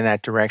prompted me in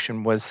that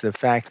direction was the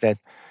fact that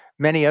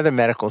many other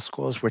medical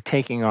schools were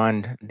taking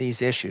on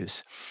these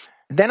issues.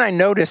 Then I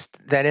noticed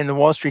that in the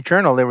Wall Street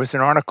Journal, there was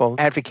an article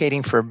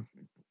advocating for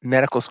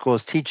medical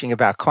schools teaching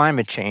about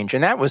climate change.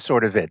 And that was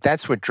sort of it.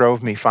 That's what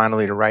drove me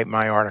finally to write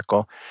my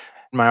article.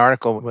 My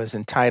article was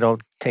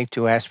entitled Take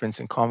Two Aspirins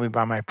and Call Me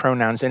by My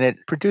Pronouns. And it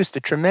produced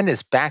a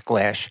tremendous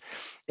backlash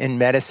in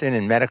medicine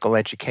and medical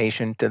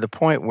education to the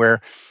point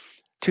where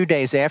 2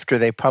 days after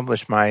they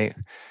published my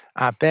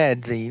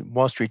op-ed, the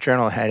Wall Street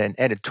Journal had an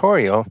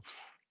editorial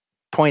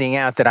pointing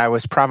out that I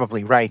was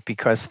probably right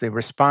because the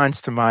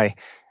response to my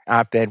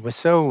op-ed was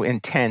so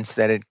intense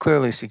that it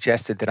clearly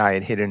suggested that I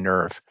had hit a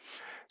nerve.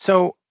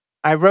 So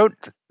I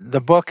wrote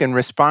the book in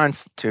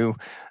response to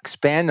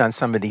expand on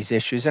some of these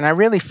issues, and I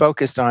really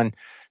focused on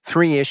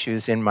 3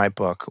 issues in my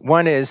book.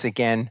 One is,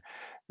 again,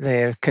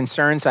 the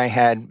concerns I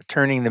had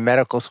turning the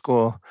medical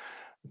school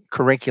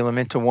curriculum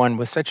into one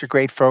with such a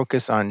great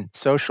focus on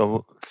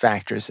social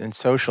factors and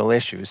social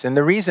issues. And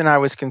the reason I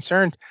was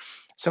concerned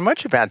so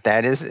much about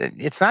that is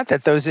it's not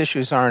that those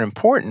issues aren't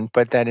important,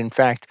 but that in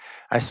fact,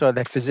 I saw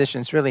that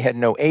physicians really had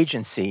no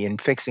agency in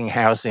fixing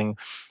housing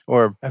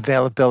or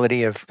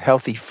availability of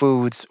healthy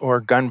foods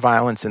or gun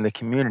violence in the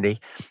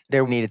community.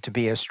 There needed to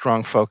be a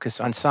strong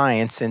focus on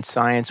science, and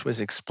science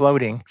was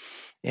exploding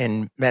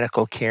in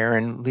medical care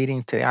and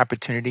leading to the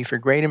opportunity for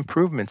great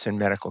improvements in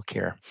medical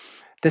care.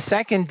 The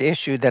second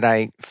issue that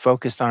I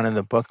focused on in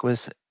the book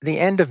was the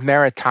end of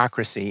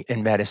meritocracy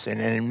in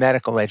medicine and in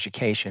medical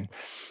education.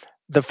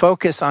 The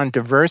focus on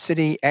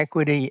diversity,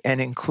 equity,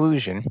 and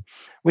inclusion,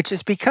 which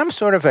has become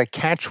sort of a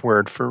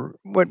catchword for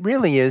what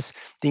really is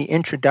the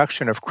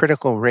introduction of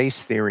critical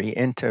race theory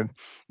into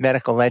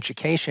medical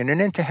education and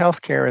into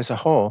healthcare as a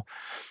whole,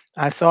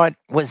 I thought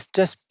was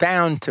just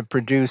bound to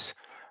produce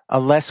a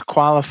less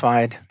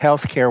qualified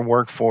healthcare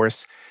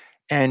workforce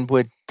and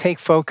would take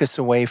focus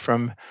away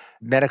from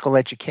medical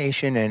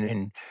education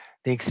and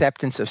the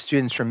acceptance of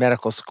students from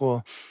medical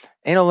school.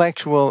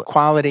 Intellectual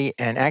quality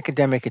and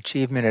academic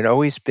achievement had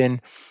always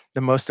been the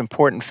most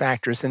important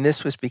factors, and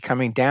this was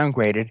becoming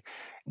downgraded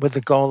with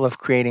the goal of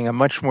creating a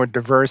much more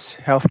diverse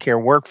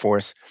healthcare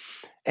workforce.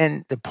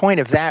 And the point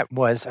of that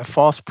was a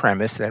false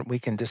premise that we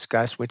can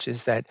discuss, which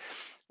is that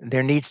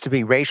there needs to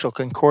be racial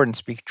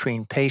concordance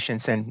between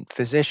patients and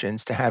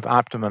physicians to have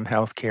optimum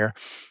health care,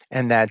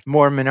 and that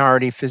more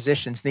minority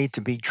physicians need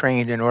to be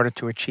trained in order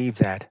to achieve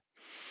that.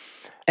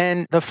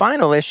 And the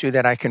final issue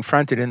that I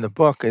confronted in the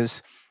book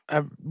is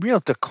a real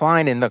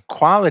decline in the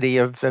quality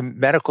of the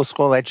medical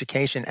school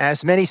education,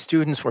 as many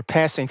students were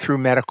passing through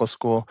medical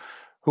school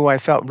who I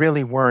felt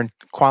really weren't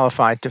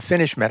qualified to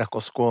finish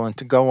medical school and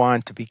to go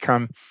on to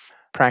become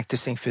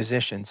practicing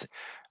physicians.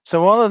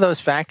 So all of those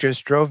factors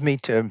drove me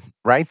to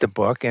write the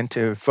book and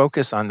to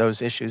focus on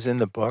those issues in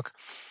the book.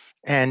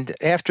 And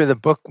after the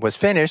book was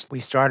finished,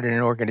 we started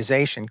an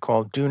organization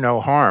called Do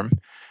No Harm,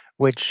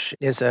 which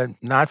is a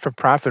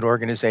not-for-profit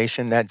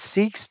organization that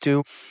seeks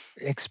to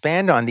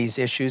expand on these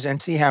issues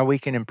and see how we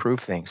can improve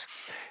things.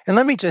 And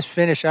let me just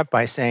finish up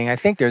by saying I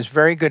think there's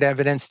very good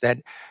evidence that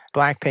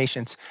Black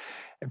patients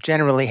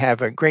generally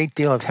have a great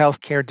deal of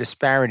healthcare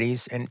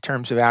disparities in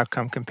terms of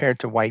outcome compared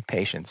to white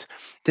patients.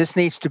 This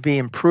needs to be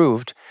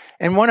improved.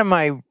 And one of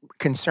my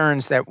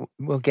concerns that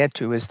we'll get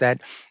to is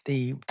that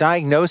the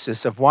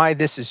diagnosis of why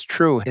this is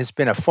true has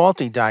been a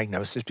faulty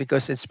diagnosis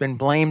because it's been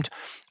blamed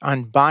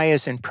on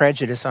bias and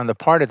prejudice on the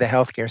part of the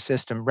healthcare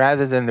system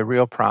rather than the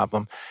real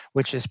problem,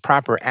 which is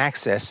proper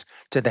access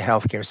to the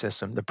healthcare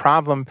system. The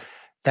problem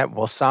that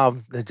will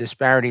solve the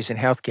disparities in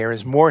healthcare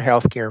is more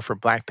healthcare for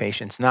Black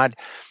patients, not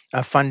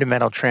a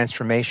fundamental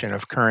transformation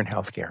of current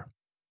healthcare.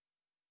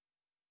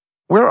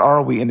 Where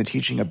are we in the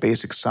teaching of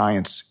basic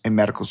science in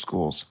medical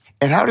schools?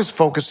 And how does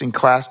focusing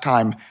class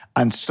time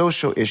on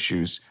social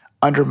issues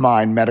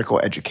undermine medical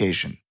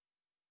education?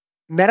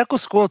 Medical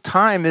school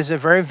time is a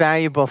very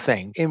valuable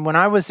thing. And when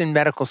I was in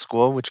medical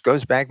school, which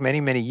goes back many,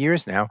 many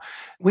years now,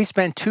 we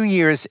spent 2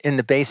 years in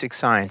the basic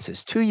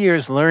sciences, 2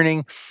 years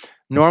learning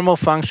normal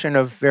function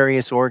of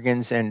various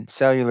organs and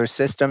cellular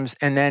systems,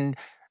 and then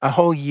a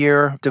whole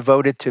year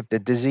devoted to the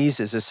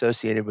diseases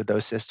associated with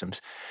those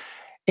systems.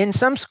 In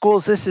some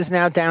schools, this is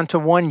now down to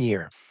 1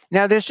 year.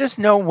 Now, there's just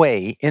no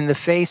way in the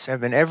face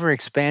of an ever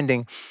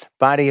expanding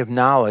body of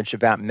knowledge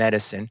about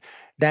medicine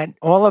that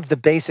all of the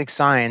basic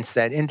science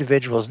that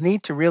individuals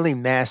need to really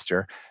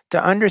master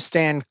to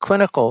understand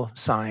clinical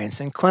science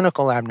and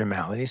clinical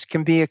abnormalities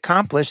can be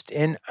accomplished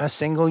in a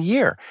single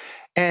year.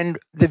 And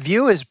the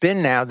view has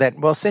been now that,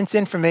 well, since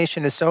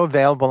information is so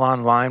available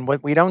online,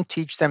 what we don't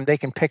teach them, they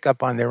can pick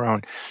up on their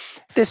own.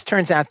 This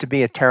turns out to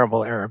be a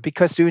terrible error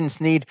because students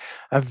need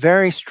a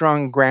very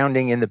strong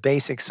grounding in the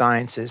basic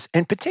sciences,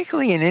 and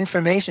particularly in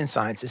information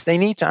sciences. They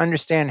need to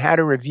understand how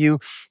to review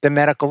the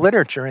medical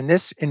literature, and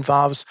this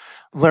involves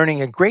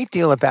learning a great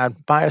deal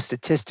about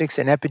biostatistics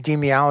and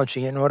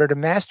epidemiology in order to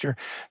master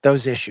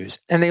those issues.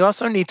 And they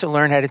also need to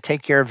learn how to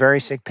take care of very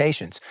sick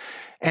patients.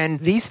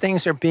 And these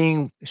things are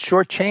being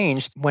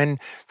shortchanged when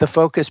the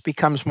focus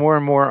becomes more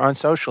and more on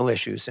social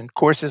issues and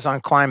courses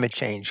on climate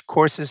change,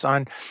 courses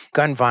on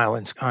gun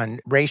violence, on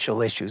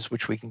racial issues,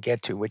 which we can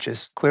get to, which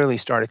has clearly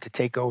started to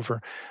take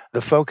over the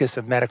focus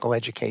of medical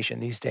education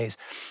these days.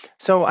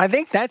 So I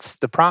think that's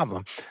the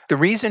problem. The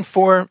reason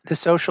for the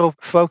social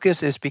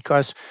focus is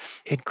because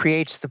it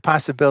creates the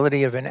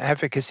possibility of an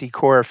advocacy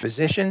corps of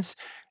physicians.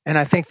 And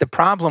I think the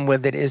problem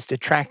with it is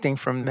detracting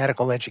from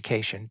medical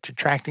education,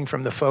 detracting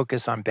from the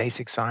focus on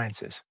basic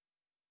sciences.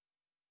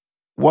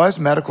 Was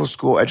medical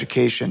school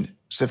education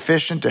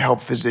sufficient to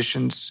help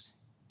physicians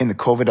in the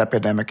COVID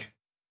epidemic?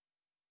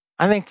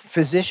 I think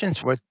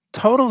physicians were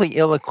totally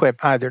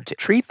ill-equipped either to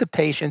treat the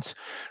patients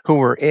who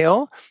were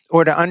ill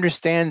or to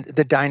understand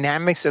the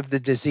dynamics of the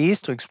disease,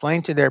 to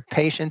explain to their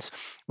patients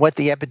what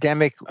the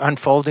epidemic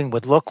unfolding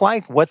would look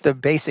like, what the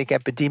basic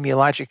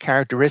epidemiologic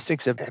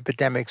characteristics of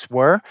epidemics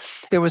were.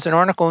 There was an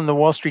article in the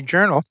Wall Street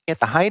Journal at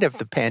the height of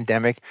the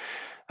pandemic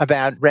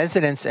about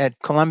residents at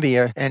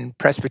Columbia and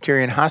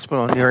Presbyterian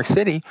Hospital in New York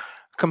City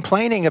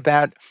complaining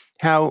about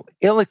how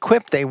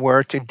ill-equipped they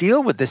were to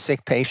deal with the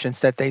sick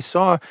patients that they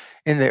saw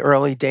in the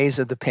early days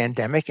of the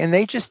pandemic. And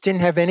they just didn't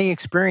have any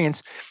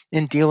experience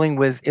in dealing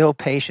with ill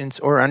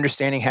patients or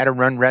understanding how to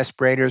run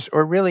respirators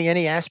or really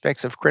any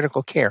aspects of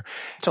critical care.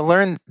 To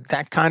learn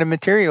that kind of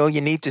material,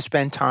 you need to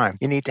spend time.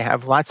 You need to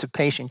have lots of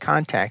patient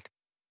contact.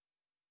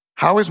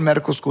 How is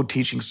medical school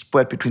teaching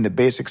split between the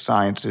basic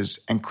sciences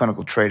and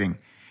clinical training?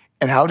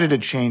 And how did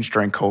it change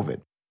during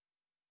COVID?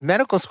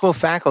 Medical school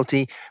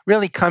faculty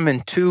really come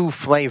in two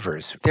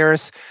flavors.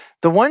 There's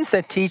the ones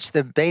that teach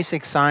the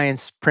basic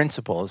science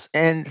principles,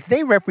 and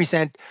they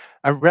represent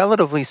a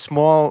relatively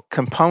small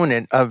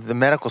component of the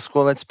medical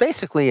school. It's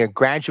basically a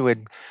graduate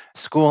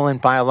school in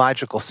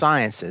biological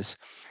sciences.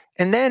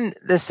 And then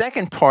the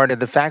second part of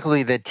the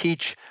faculty that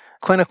teach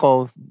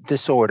clinical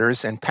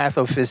disorders and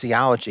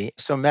pathophysiology.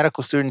 So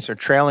medical students are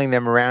trailing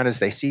them around as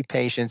they see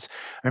patients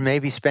or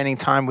maybe spending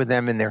time with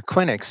them in their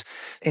clinics.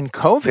 In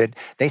COVID,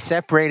 they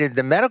separated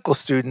the medical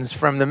students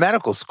from the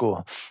medical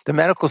school. The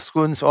medical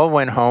students all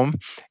went home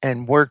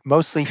and worked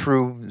mostly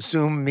through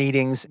Zoom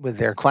meetings with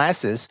their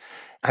classes.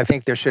 I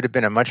think there should have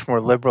been a much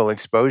more liberal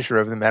exposure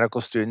of the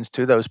medical students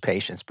to those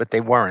patients, but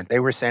they weren't. They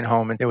were sent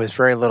home and there was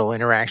very little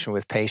interaction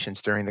with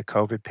patients during the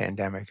COVID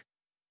pandemic.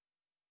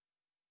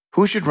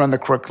 Who should run the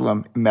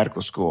curriculum in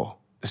medical school,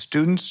 the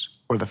students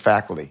or the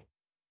faculty?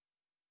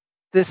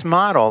 This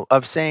model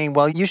of saying,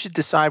 well, you should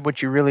decide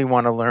what you really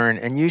want to learn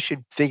and you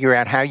should figure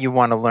out how you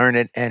want to learn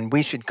it and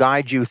we should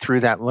guide you through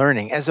that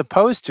learning, as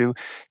opposed to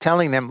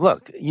telling them,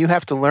 look, you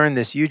have to learn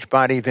this huge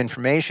body of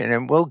information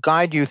and we'll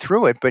guide you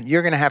through it, but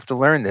you're going to have to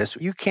learn this.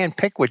 You can't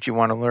pick what you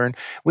want to learn.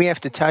 We have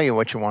to tell you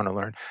what you want to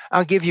learn.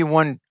 I'll give you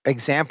one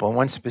example,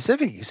 one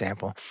specific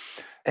example.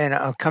 And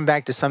I'll come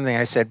back to something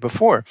I said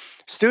before.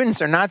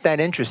 Students are not that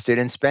interested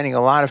in spending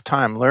a lot of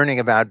time learning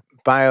about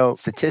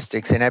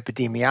biostatistics and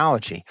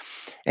epidemiology.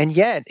 And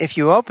yet, if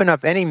you open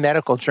up any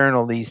medical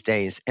journal these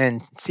days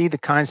and see the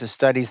kinds of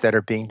studies that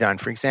are being done,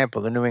 for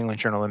example, the New England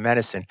Journal of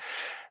Medicine,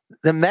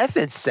 the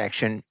methods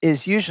section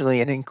is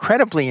usually an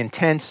incredibly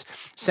intense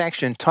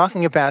section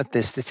talking about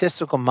the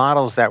statistical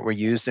models that were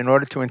used in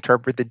order to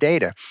interpret the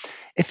data.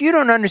 If you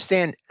don't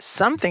understand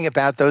something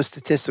about those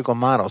statistical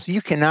models,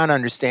 you cannot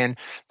understand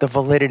the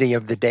validity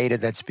of the data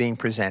that's being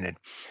presented.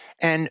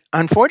 And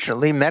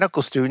unfortunately,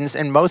 medical students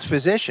and most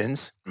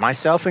physicians,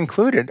 myself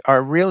included,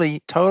 are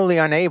really totally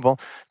unable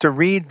to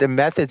read the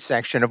methods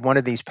section of one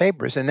of these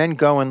papers and then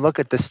go and look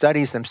at the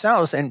studies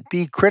themselves and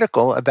be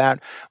critical about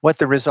what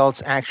the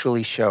results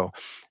actually show.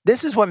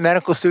 This is what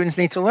medical students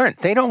need to learn.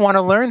 They don't want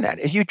to learn that.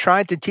 If you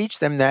tried to teach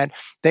them that,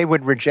 they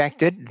would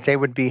reject it. They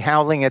would be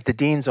howling at the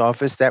dean's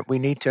office that we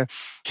need to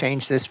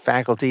change this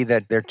faculty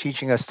that they're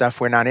teaching us stuff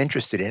we're not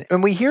interested in.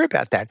 And we hear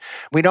about that.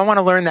 We don't want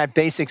to learn that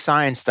basic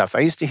science stuff. I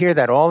used to hear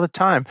that all the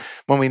time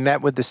when we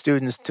met with the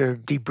students to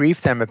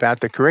debrief them about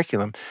the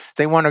curriculum.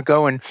 They want to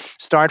go and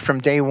start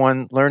from day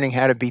one learning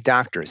how to be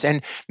doctors.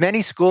 And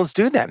many schools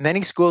do that.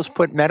 Many schools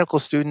put medical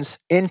students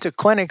into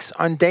clinics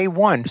on day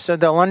one so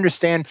they'll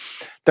understand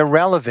the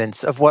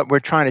relevance of what we're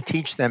trying to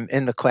teach them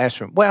in the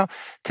classroom. Well,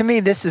 to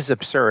me, this is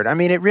absurd. I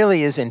mean, it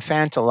really is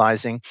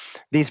infantilizing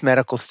these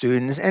medical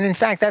students. And in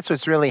fact, that's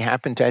what's really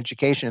happened to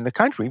education in the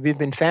country. We've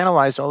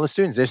infantilized all the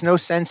students. There's no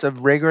sense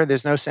of rigor.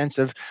 There's no sense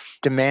of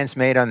demands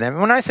made on them.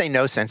 And when I say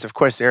no sense, of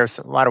course, there's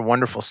a lot of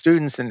wonderful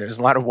students and there's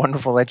a lot of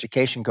wonderful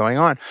education going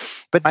on.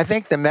 But I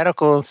think the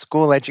medical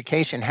school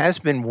education has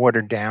been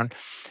watered down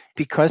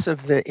because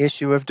of the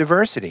issue of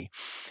diversity.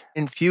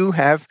 And if you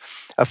have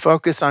a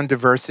focus on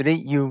diversity,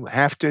 you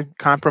have to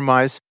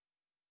compromise.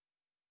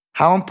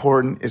 How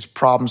important is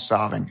problem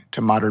solving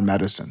to modern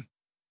medicine?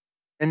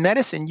 In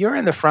medicine, you're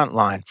in the front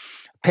line.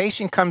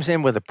 Patient comes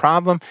in with a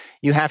problem.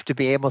 You have to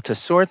be able to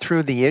sort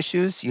through the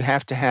issues. You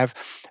have to have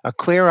a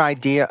clear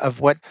idea of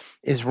what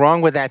is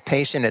wrong with that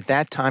patient at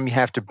that time. You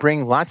have to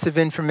bring lots of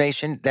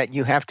information that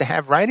you have to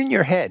have right in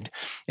your head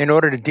in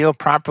order to deal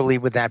properly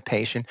with that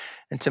patient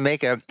and to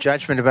make a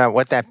judgment about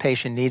what that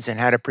patient needs and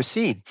how to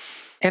proceed.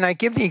 And I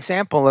give the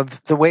example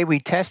of the way we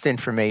test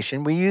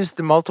information. We use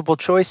the multiple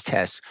choice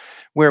test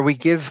where we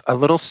give a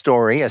little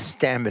story, a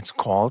STEM it's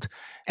called,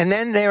 and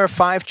then there are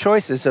 5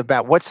 choices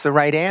about what's the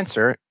right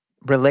answer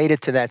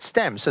related to that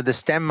STEM. So the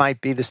STEM might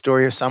be the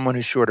story of someone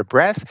who's short of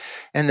breath,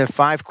 and the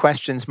 5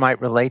 questions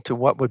might relate to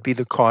what would be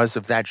the cause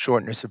of that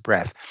shortness of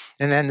breath.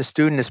 And then the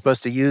student is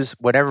supposed to use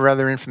whatever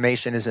other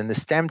information is in the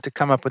STEM to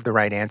come up with the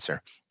right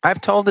answer.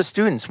 I've told the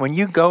students, when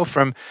you go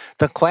from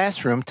the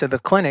classroom to the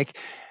clinic,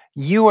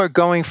 you are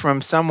going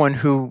from someone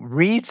who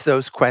reads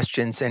those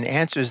questions and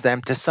answers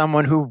them to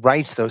someone who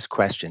writes those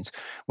questions.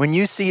 When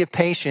you see a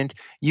patient,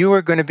 you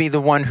are going to be the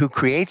one who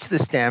creates the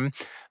STEM,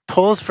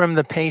 pulls from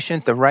the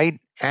patient the right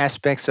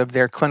aspects of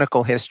their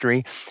clinical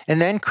history, and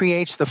then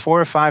creates the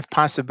 4 or 5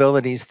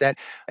 possibilities that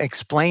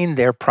explain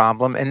their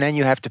problem, and then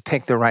you have to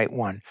pick the right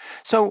one.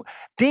 So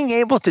being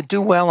able to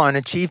do well on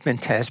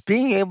achievement tests,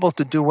 being able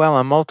to do well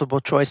on multiple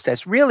choice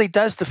tests really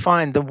does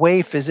define the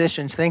way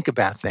physicians think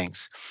about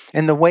things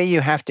and the way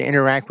you have to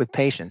interact with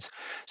patients.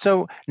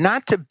 So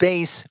not to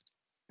base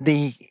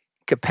the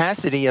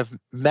capacity of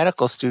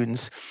medical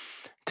students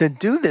to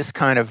do this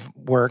kind of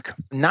work,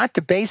 not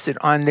to base it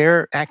on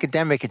their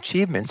academic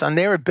achievements, on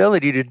their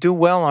ability to do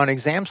well on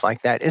exams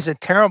like that, is a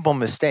terrible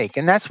mistake.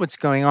 And that's what's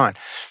going on.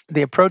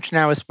 The approach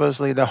now is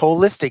supposedly the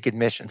holistic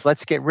admissions.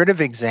 Let's get rid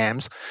of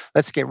exams.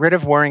 Let's get rid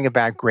of worrying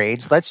about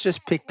grades. Let's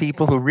just pick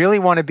people who really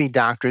want to be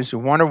doctors, who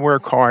want to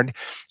work hard,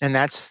 and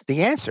that's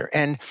the answer.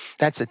 And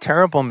that's a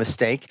terrible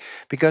mistake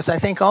because I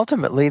think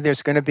ultimately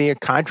there's going to be a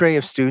cadre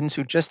of students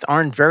who just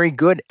aren't very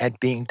good at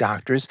being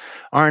doctors,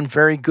 aren't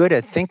very good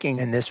at thinking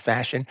in this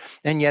fashion,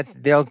 and yet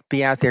they'll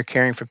be out there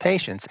caring for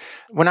patients.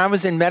 When I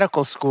was in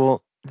medical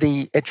school,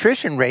 the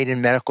attrition rate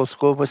in medical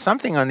school was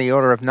something on the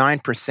order of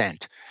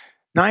 9%.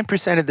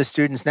 9% of the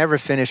students never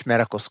finished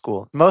medical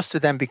school, most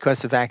of them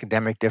because of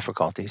academic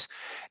difficulties.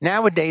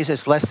 Nowadays,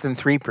 it's less than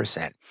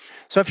 3%.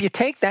 So if you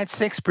take that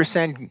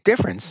 6%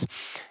 difference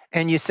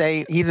and you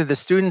say either the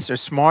students are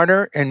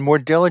smarter and more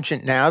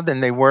diligent now than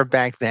they were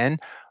back then,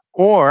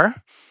 or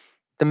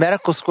the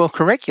medical school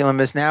curriculum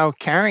is now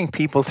carrying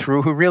people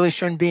through who really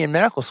shouldn't be in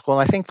medical school,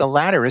 I think the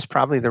latter is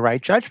probably the right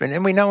judgment.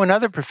 And we know in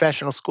other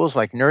professional schools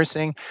like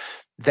nursing,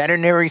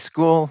 veterinary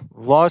school,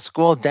 law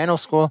school, dental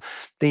school,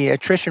 the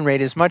attrition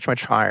rate is much,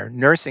 much higher.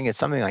 Nursing, it's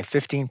something like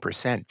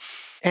 15%.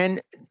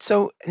 And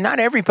so not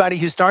everybody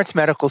who starts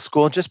medical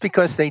school, just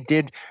because they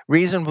did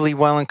reasonably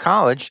well in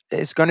college,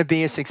 is going to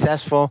be a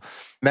successful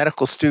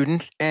medical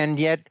student. And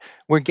yet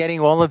we're getting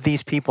all of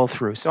these people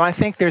through. So I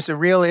think there's a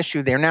real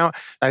issue there. Now,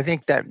 I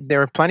think that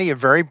there are plenty of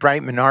very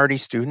bright minority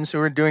students who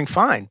are doing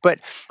fine. But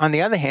on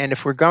the other hand,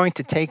 if we're going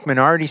to take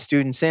minority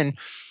students in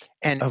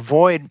and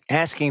avoid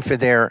asking for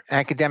their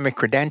academic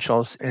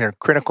credentials in a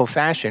critical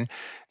fashion,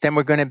 then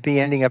we're going to be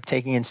ending up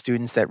taking in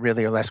students that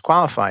really are less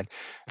qualified.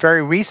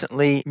 Very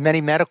recently,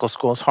 many medical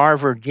schools,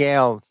 Harvard,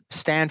 Yale,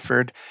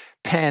 Stanford,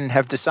 Penn,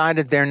 have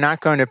decided they're not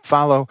going to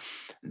follow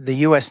the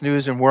U.S.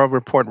 News and World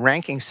Report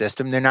ranking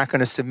system. They're not going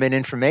to submit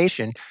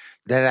information to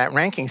that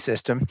ranking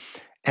system.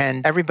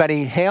 And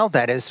everybody hailed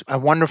that as a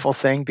wonderful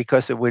thing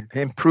because it would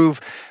improve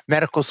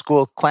medical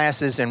school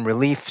classes and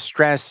relief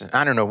stress.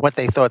 I don't know what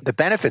they thought the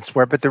benefits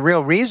were, but the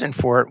real reason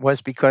for it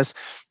was because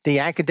the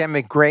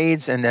academic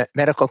grades and the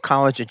medical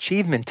college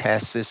achievement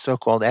tests, this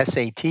so-called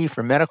SAT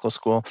for medical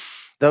school,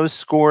 those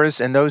scores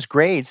and those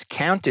grades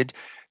counted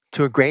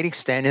to a great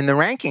extent in the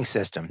ranking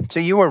system. So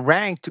you were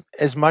ranked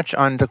as much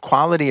on the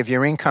quality of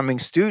your incoming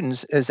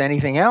students as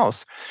anything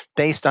else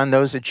based on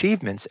those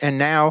achievements. And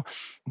now,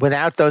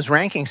 without those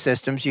ranking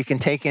systems, you can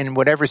take in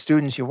whatever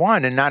students you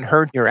want and not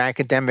hurt your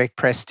academic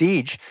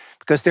prestige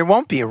because there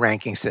won't be a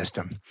ranking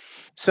system.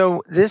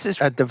 So this is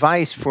a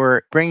device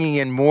for bringing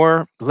in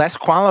more less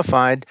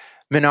qualified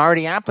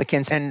minority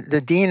applicants. And the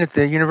dean at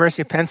the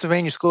University of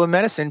Pennsylvania School of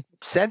Medicine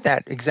said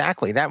that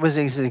exactly. That was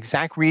his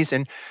exact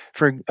reason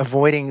for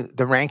avoiding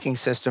the ranking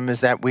system,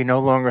 is that we no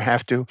longer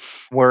have to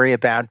worry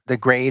about the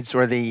grades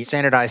or the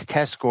standardized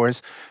test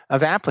scores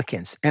of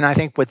applicants. And I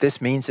think what this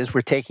means is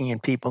we're taking in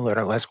people that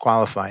are less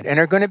qualified and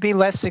are going to be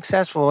less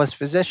successful as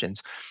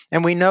physicians.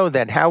 And we know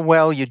that how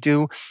well you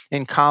do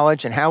in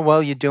college and how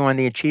well you do on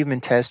the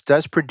achievement test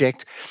does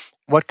predict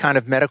what kind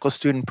of medical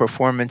student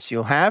performance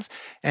you'll have.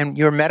 And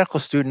your medical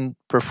student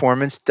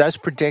performance does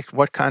predict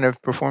what kind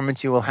of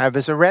performance you will have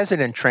as a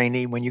resident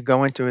trainee when you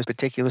go into a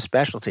particular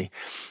specialty.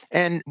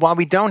 And while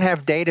we don't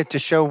have data to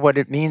show what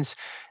it means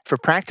for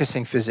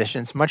practicing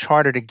physicians, much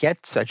harder to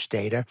get such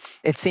data,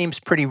 it seems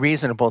pretty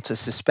reasonable to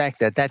suspect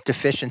that that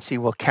deficiency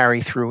will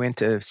carry through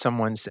into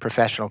someone's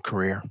professional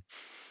career.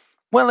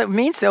 Well, it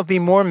means there'll be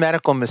more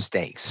medical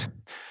mistakes.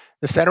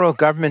 The federal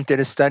government did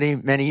a study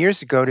many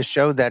years ago to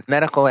show that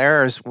medical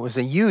errors was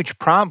a huge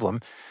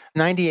problem.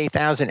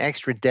 98,000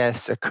 extra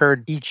deaths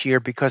occurred each year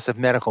because of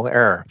medical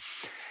error.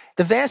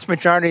 The vast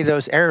majority of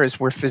those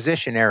errors were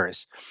physician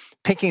errors,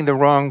 picking the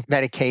wrong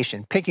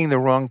medication, picking the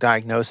wrong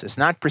diagnosis,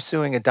 not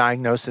pursuing a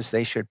diagnosis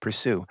they should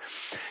pursue.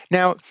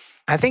 Now,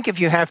 I think if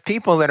you have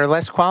people that are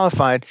less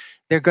qualified,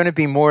 there are going to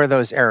be more of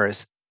those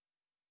errors.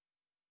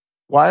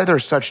 Why are there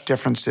such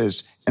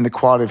differences in the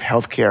quality of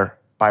healthcare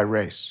by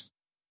race?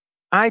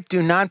 I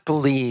do not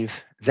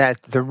believe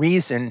that the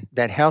reason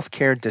that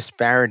healthcare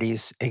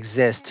disparities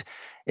exist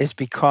is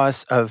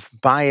because of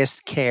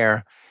biased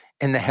care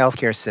in the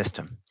healthcare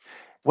system.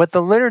 What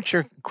the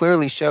literature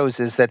clearly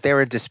shows is that there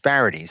are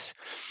disparities.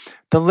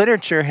 The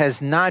literature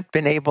has not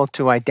been able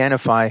to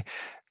identify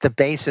the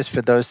basis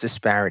for those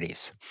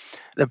disparities.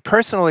 The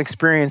personal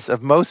experience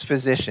of most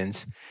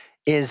physicians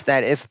is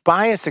that if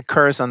bias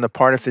occurs on the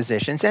part of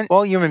physicians, and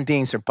all human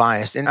beings are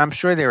biased, and I'm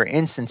sure there are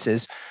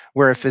instances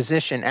where a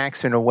physician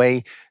acts in a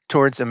way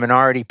towards a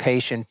minority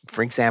patient,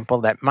 for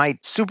example, that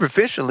might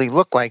superficially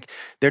look like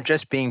they're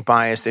just being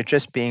biased, they're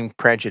just being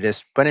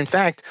prejudiced, but in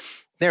fact,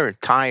 they're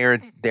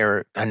tired,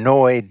 they're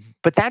annoyed,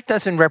 but that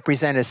doesn't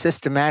represent a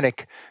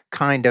systematic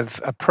kind of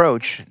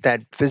approach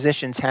that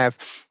physicians have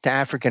to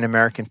African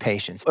American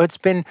patients. It's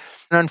been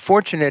an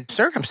unfortunate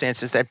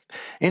circumstances that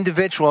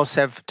individuals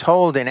have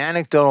told in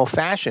anecdotal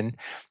fashion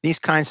these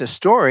kinds of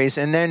stories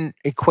and then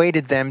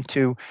equated them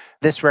to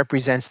this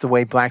represents the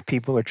way Black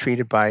people are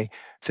treated by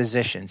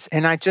physicians.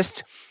 And I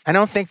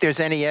don't think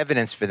there's any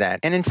evidence for that.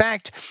 And in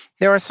fact,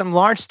 there are some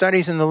large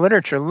studies in the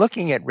literature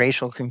looking at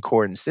racial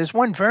concordance. There's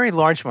one very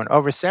large one,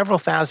 over several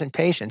thousand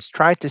patients,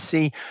 tried to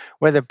see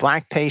whether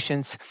Black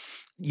patients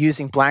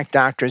using Black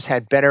doctors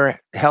had better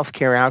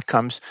healthcare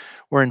outcomes,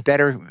 were in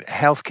better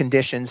health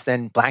conditions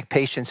than Black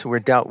patients who were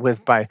dealt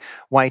with by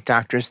white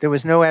doctors. There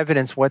was no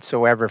evidence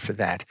whatsoever for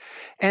that.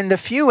 And the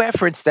few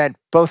efforts that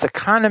both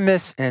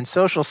economists and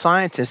social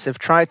scientists have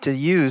tried to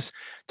use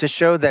to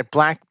show that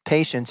Black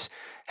patients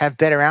have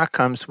better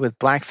outcomes with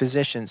Black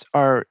physicians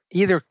are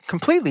either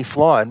completely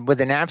flawed with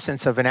an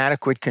absence of an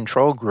adequate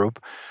control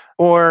group,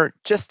 or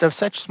just of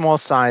such small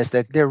size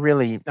that they're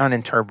really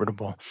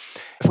uninterpretable.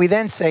 If we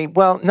then say,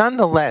 well,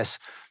 nonetheless,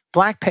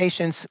 Black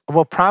patients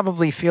will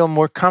probably feel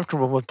more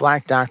comfortable with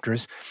Black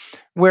doctors,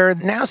 we're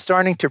now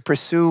starting to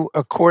pursue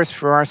a course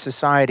for our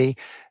society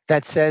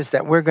that says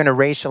that we're going to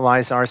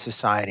racialize our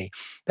society,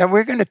 that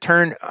we're going to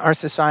turn our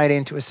society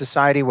into a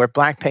society where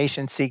Black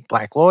patients seek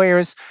Black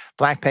lawyers,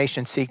 Black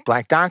patients seek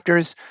Black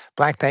doctors,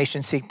 Black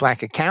patients seek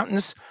Black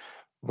accountants,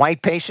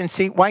 white patients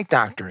see white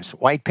doctors,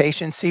 white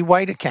patients see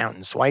white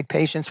accountants, white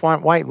patients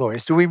want white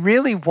lawyers. Do we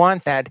really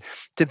want that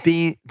to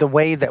be the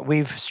way that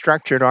we've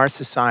structured our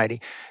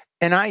society?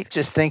 And I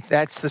just think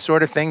that's the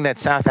sort of thing that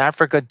South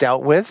Africa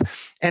dealt with.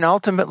 And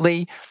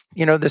ultimately,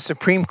 the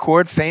Supreme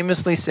Court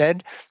famously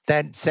said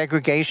that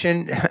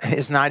segregation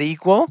is not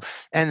equal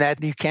and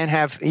that you can't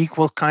have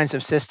equal kinds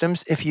of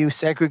systems if you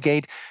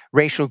segregate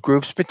racial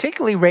groups,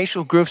 particularly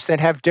racial groups that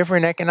have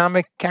different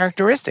economic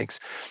characteristics.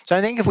 So I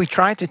think if we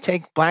try to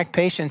take Black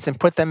patients and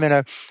put them in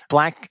a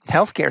Black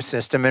healthcare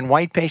system and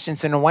white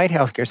patients in a white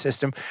healthcare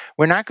system,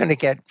 we're not going to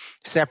get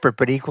separate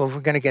but equal.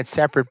 We're going to get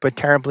separate but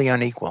terribly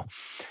unequal.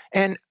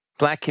 And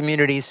Black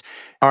communities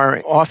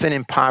are often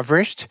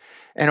impoverished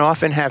and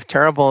often have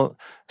terrible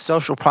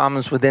social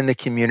problems within the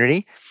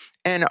community.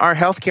 And our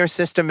healthcare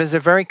system is a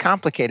very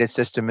complicated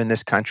system in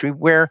this country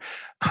where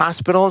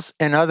hospitals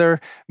and other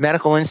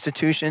medical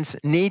institutions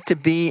need to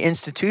be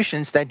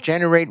institutions that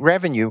generate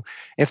revenue.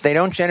 If they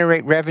don't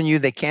generate revenue,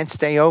 they can't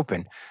stay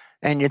open.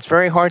 And it's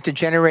very hard to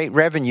generate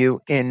revenue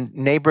in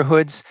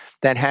neighborhoods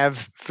that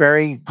have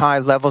very high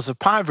levels of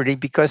poverty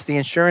because the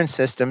insurance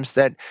systems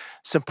that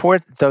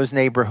support those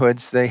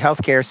neighborhoods, the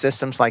healthcare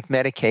systems like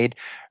Medicaid,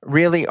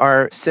 really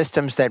are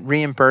systems that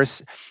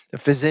reimburse the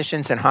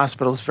physicians and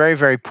hospitals very,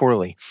 very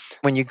poorly.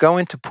 When you go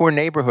into poor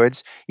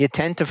neighborhoods, you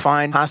tend to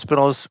find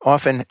hospitals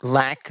often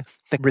lack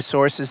the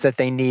resources that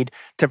they need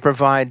to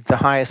provide the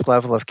highest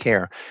level of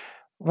care.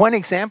 One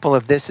example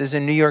of this is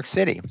in New York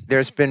City.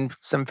 There's been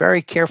some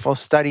very careful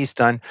studies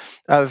done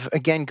of,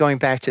 again, going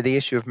back to the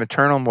issue of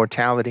maternal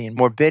mortality and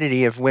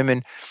morbidity of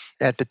women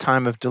at the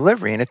time of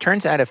delivery. And it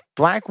turns out if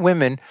Black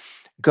women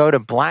go to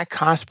Black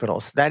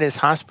hospitals, that is,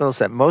 hospitals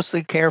that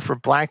mostly care for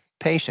Black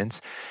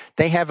patients,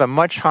 they have a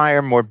much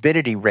higher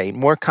morbidity rate,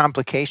 more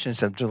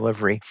complications of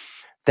delivery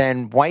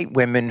than white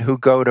women who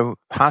go to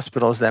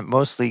hospitals that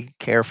mostly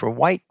care for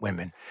white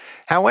women.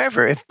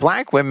 However, if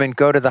Black women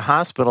go to the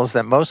hospitals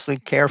that mostly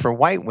care for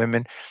white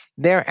women,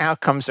 their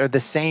outcomes are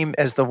the same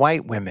as the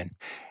white women.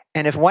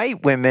 And if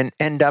white women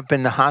end up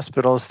in the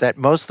hospitals that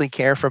mostly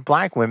care for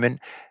Black women,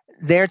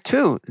 there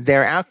too,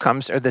 their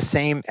outcomes are the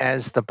same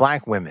as the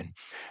Black women.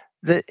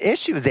 The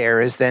issue there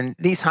is then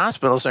these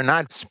hospitals are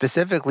not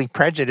specifically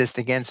prejudiced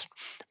against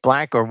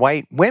Black or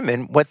white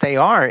women. What they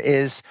are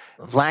is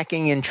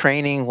lacking in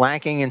training,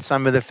 lacking in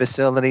some of the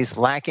facilities,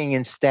 lacking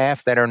in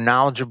staff that are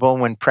knowledgeable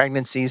when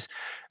pregnancies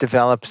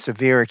develop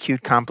severe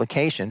acute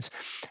complications.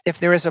 If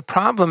there is a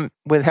problem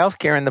with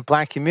healthcare in the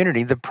Black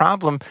community, the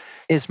problem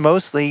is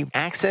mostly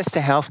access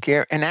to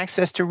healthcare and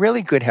access to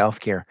really good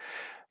healthcare.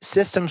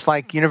 Systems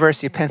like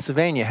University of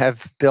Pennsylvania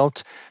have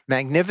built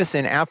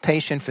magnificent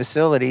outpatient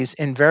facilities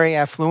in very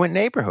affluent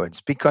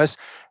neighborhoods because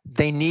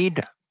they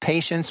need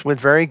patients with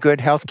very good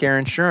healthcare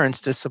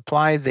insurance to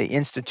supply the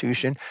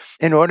institution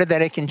in order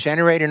that it can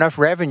generate enough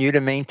revenue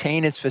to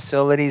maintain its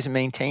facilities,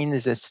 maintain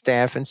its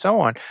staff, and so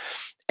on.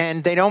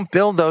 And they don't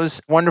build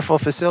those wonderful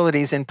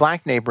facilities in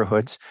Black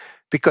neighborhoods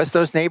because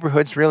those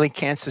neighborhoods really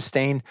can't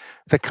sustain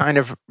the kind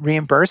of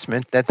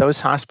reimbursement that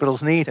those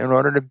hospitals need in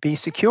order to be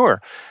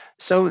secure.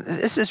 So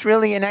this is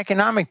really an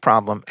economic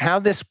problem. How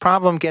this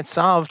problem gets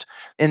solved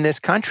in this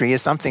country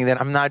is something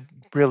that I'm not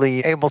really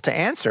able to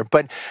answer.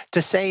 But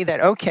to say that,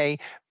 okay,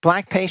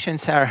 Black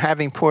patients are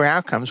having poor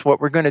outcomes, what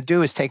we're going to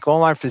do is take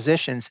all our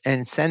physicians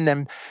and send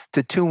them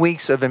to 2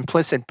 weeks of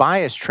implicit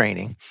bias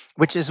training,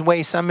 which is the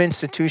way some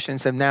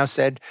institutions have now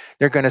said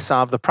they're going to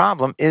solve the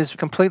problem, is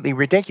completely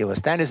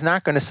ridiculous. That is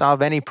not going to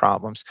solve any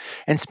problems.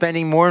 And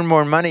spending more and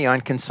more money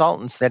on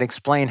consultants that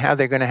explain how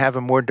they're going to have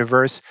a more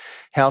diverse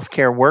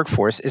healthcare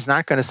workforce is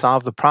not going to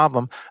solve the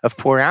problem of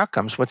poor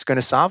outcomes. What's going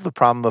to solve the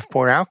problem of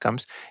poor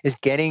outcomes is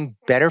getting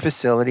better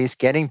facilities,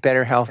 getting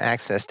better health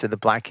access to the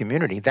Black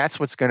community. That's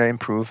what's going to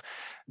improve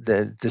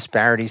the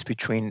disparities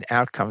between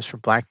outcomes for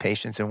Black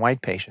patients and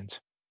white patients.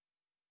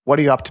 What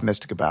are you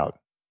optimistic about?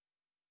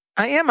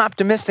 I am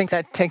optimistic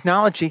that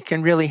technology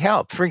can really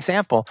help. For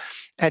example,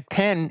 at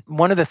Penn,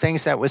 one of the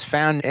things that was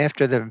found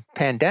after the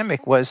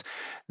pandemic was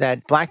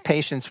that Black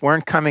patients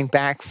weren't coming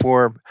back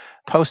for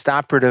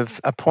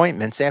post-operative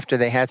appointments after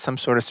they had some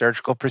sort of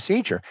surgical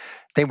procedure.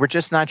 They were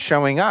just not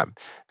showing up.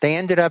 They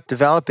ended up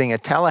developing a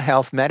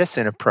telehealth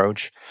medicine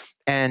approach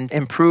and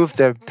improved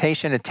the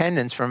patient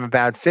attendance from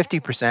about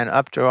 50%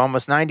 up to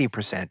almost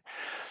 90%.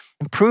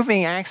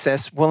 Improving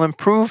access will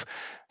improve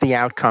the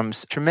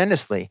outcomes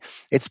tremendously.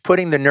 It's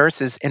putting the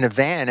nurses in a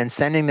van and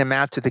sending them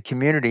out to the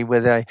community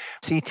with a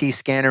CT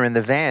scanner in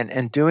the van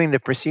and doing the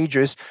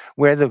procedures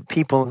where the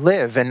people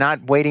live and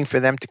not waiting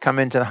for them to come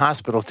into the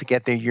hospital to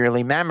get their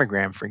yearly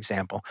mammogram, for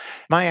example.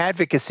 My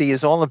advocacy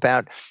is all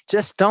about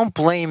just don't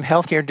blame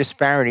healthcare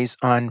disparities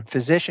on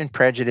physician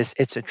prejudice.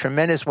 It's a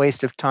tremendous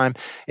waste of time.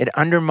 It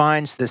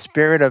undermines the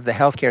spirit of the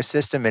healthcare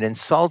system. It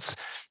insults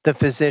the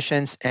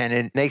physicians and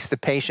it makes the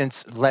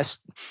patients less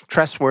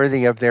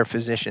trustworthy of their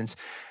physicians.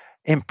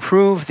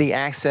 Improve the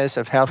access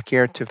of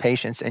healthcare to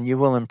patients and you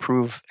will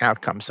improve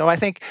outcomes. So I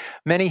think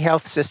many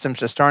health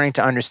systems are starting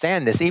to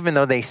understand this, even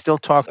though they still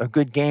talk a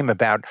good game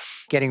about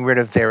getting rid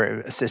of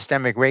their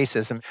systemic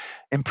racism.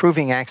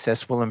 Improving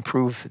access will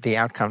improve the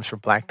outcomes for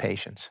Black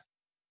patients.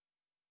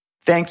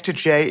 Thanks to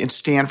Jay and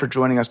Stan for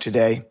joining us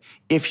today.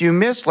 If you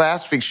missed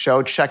last week's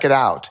show, check it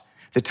out.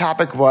 The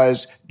topic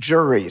was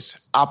juries,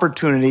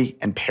 opportunity,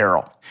 and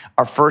peril.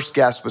 Our first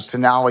guest was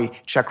Sonali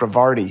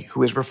Chakravarty,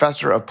 who is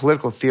professor of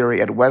political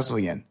theory at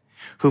Wesleyan,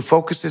 who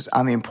focuses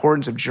on the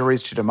importance of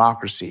juries to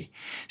democracy.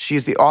 She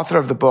is the author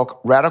of the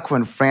book Radical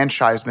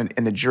Enfranchisement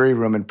in the Jury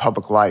Room in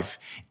Public Life,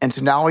 and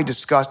Sonali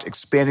discussed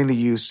expanding the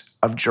use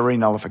of jury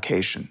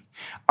nullification.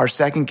 Our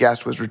second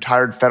guest was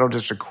retired federal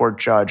district court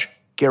judge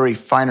Gary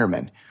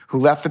Feinerman, who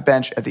left the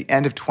bench at the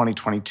end of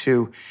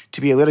 2022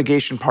 to be a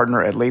litigation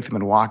partner at Latham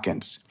 &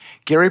 Watkins.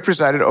 Gary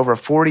presided over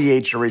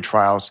 48 jury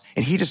trials,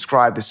 and he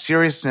described the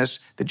seriousness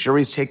that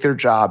juries take their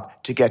job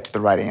to get to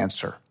the right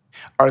answer.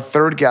 Our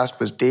third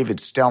guest was David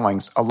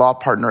Stellings, a law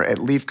partner at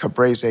Leaf,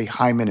 Cabrese,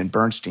 Hyman, and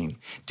Bernstein.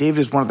 David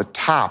is one of the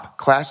top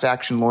class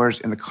action lawyers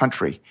in the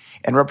country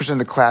and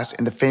represented the class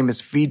in the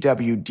famous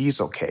VW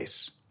Diesel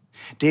case.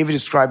 David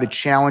described the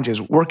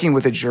challenges working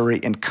with a jury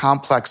in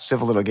complex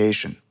civil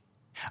litigation.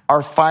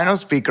 Our final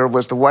speaker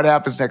was the What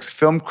Happens Next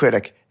film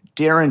critic,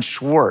 Darren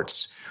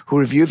Schwartz, who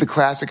reviewed the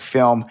classic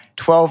film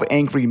 12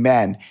 Angry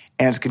Men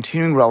and its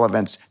continuing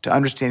relevance to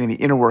understanding the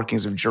inner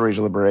workings of jury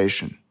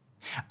deliberation.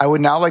 I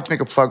would now like to make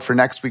a plug for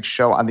next week's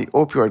show on the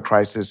opioid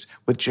crisis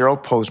with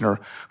Gerald Posner,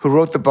 who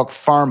wrote the book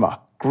Pharma,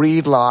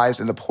 Greed, Lies,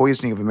 and the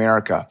Poisoning of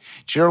America.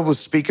 Gerald will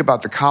speak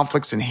about the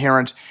conflicts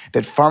inherent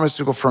that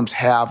pharmaceutical firms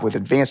have with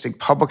advancing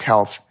public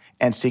health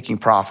and seeking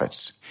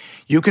profits.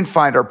 You can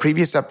find our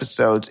previous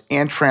episodes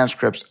and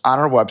transcripts on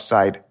our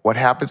website,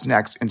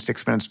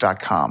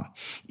 whathappensnextin6minutes.com.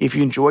 If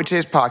you enjoyed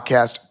today's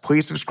podcast,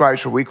 please subscribe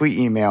to our weekly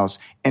emails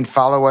and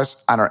follow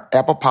us on our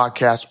Apple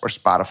Podcasts or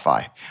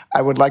Spotify.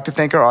 I would like to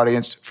thank our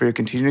audience for your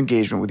continued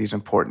engagement with these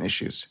important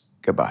issues.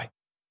 Goodbye.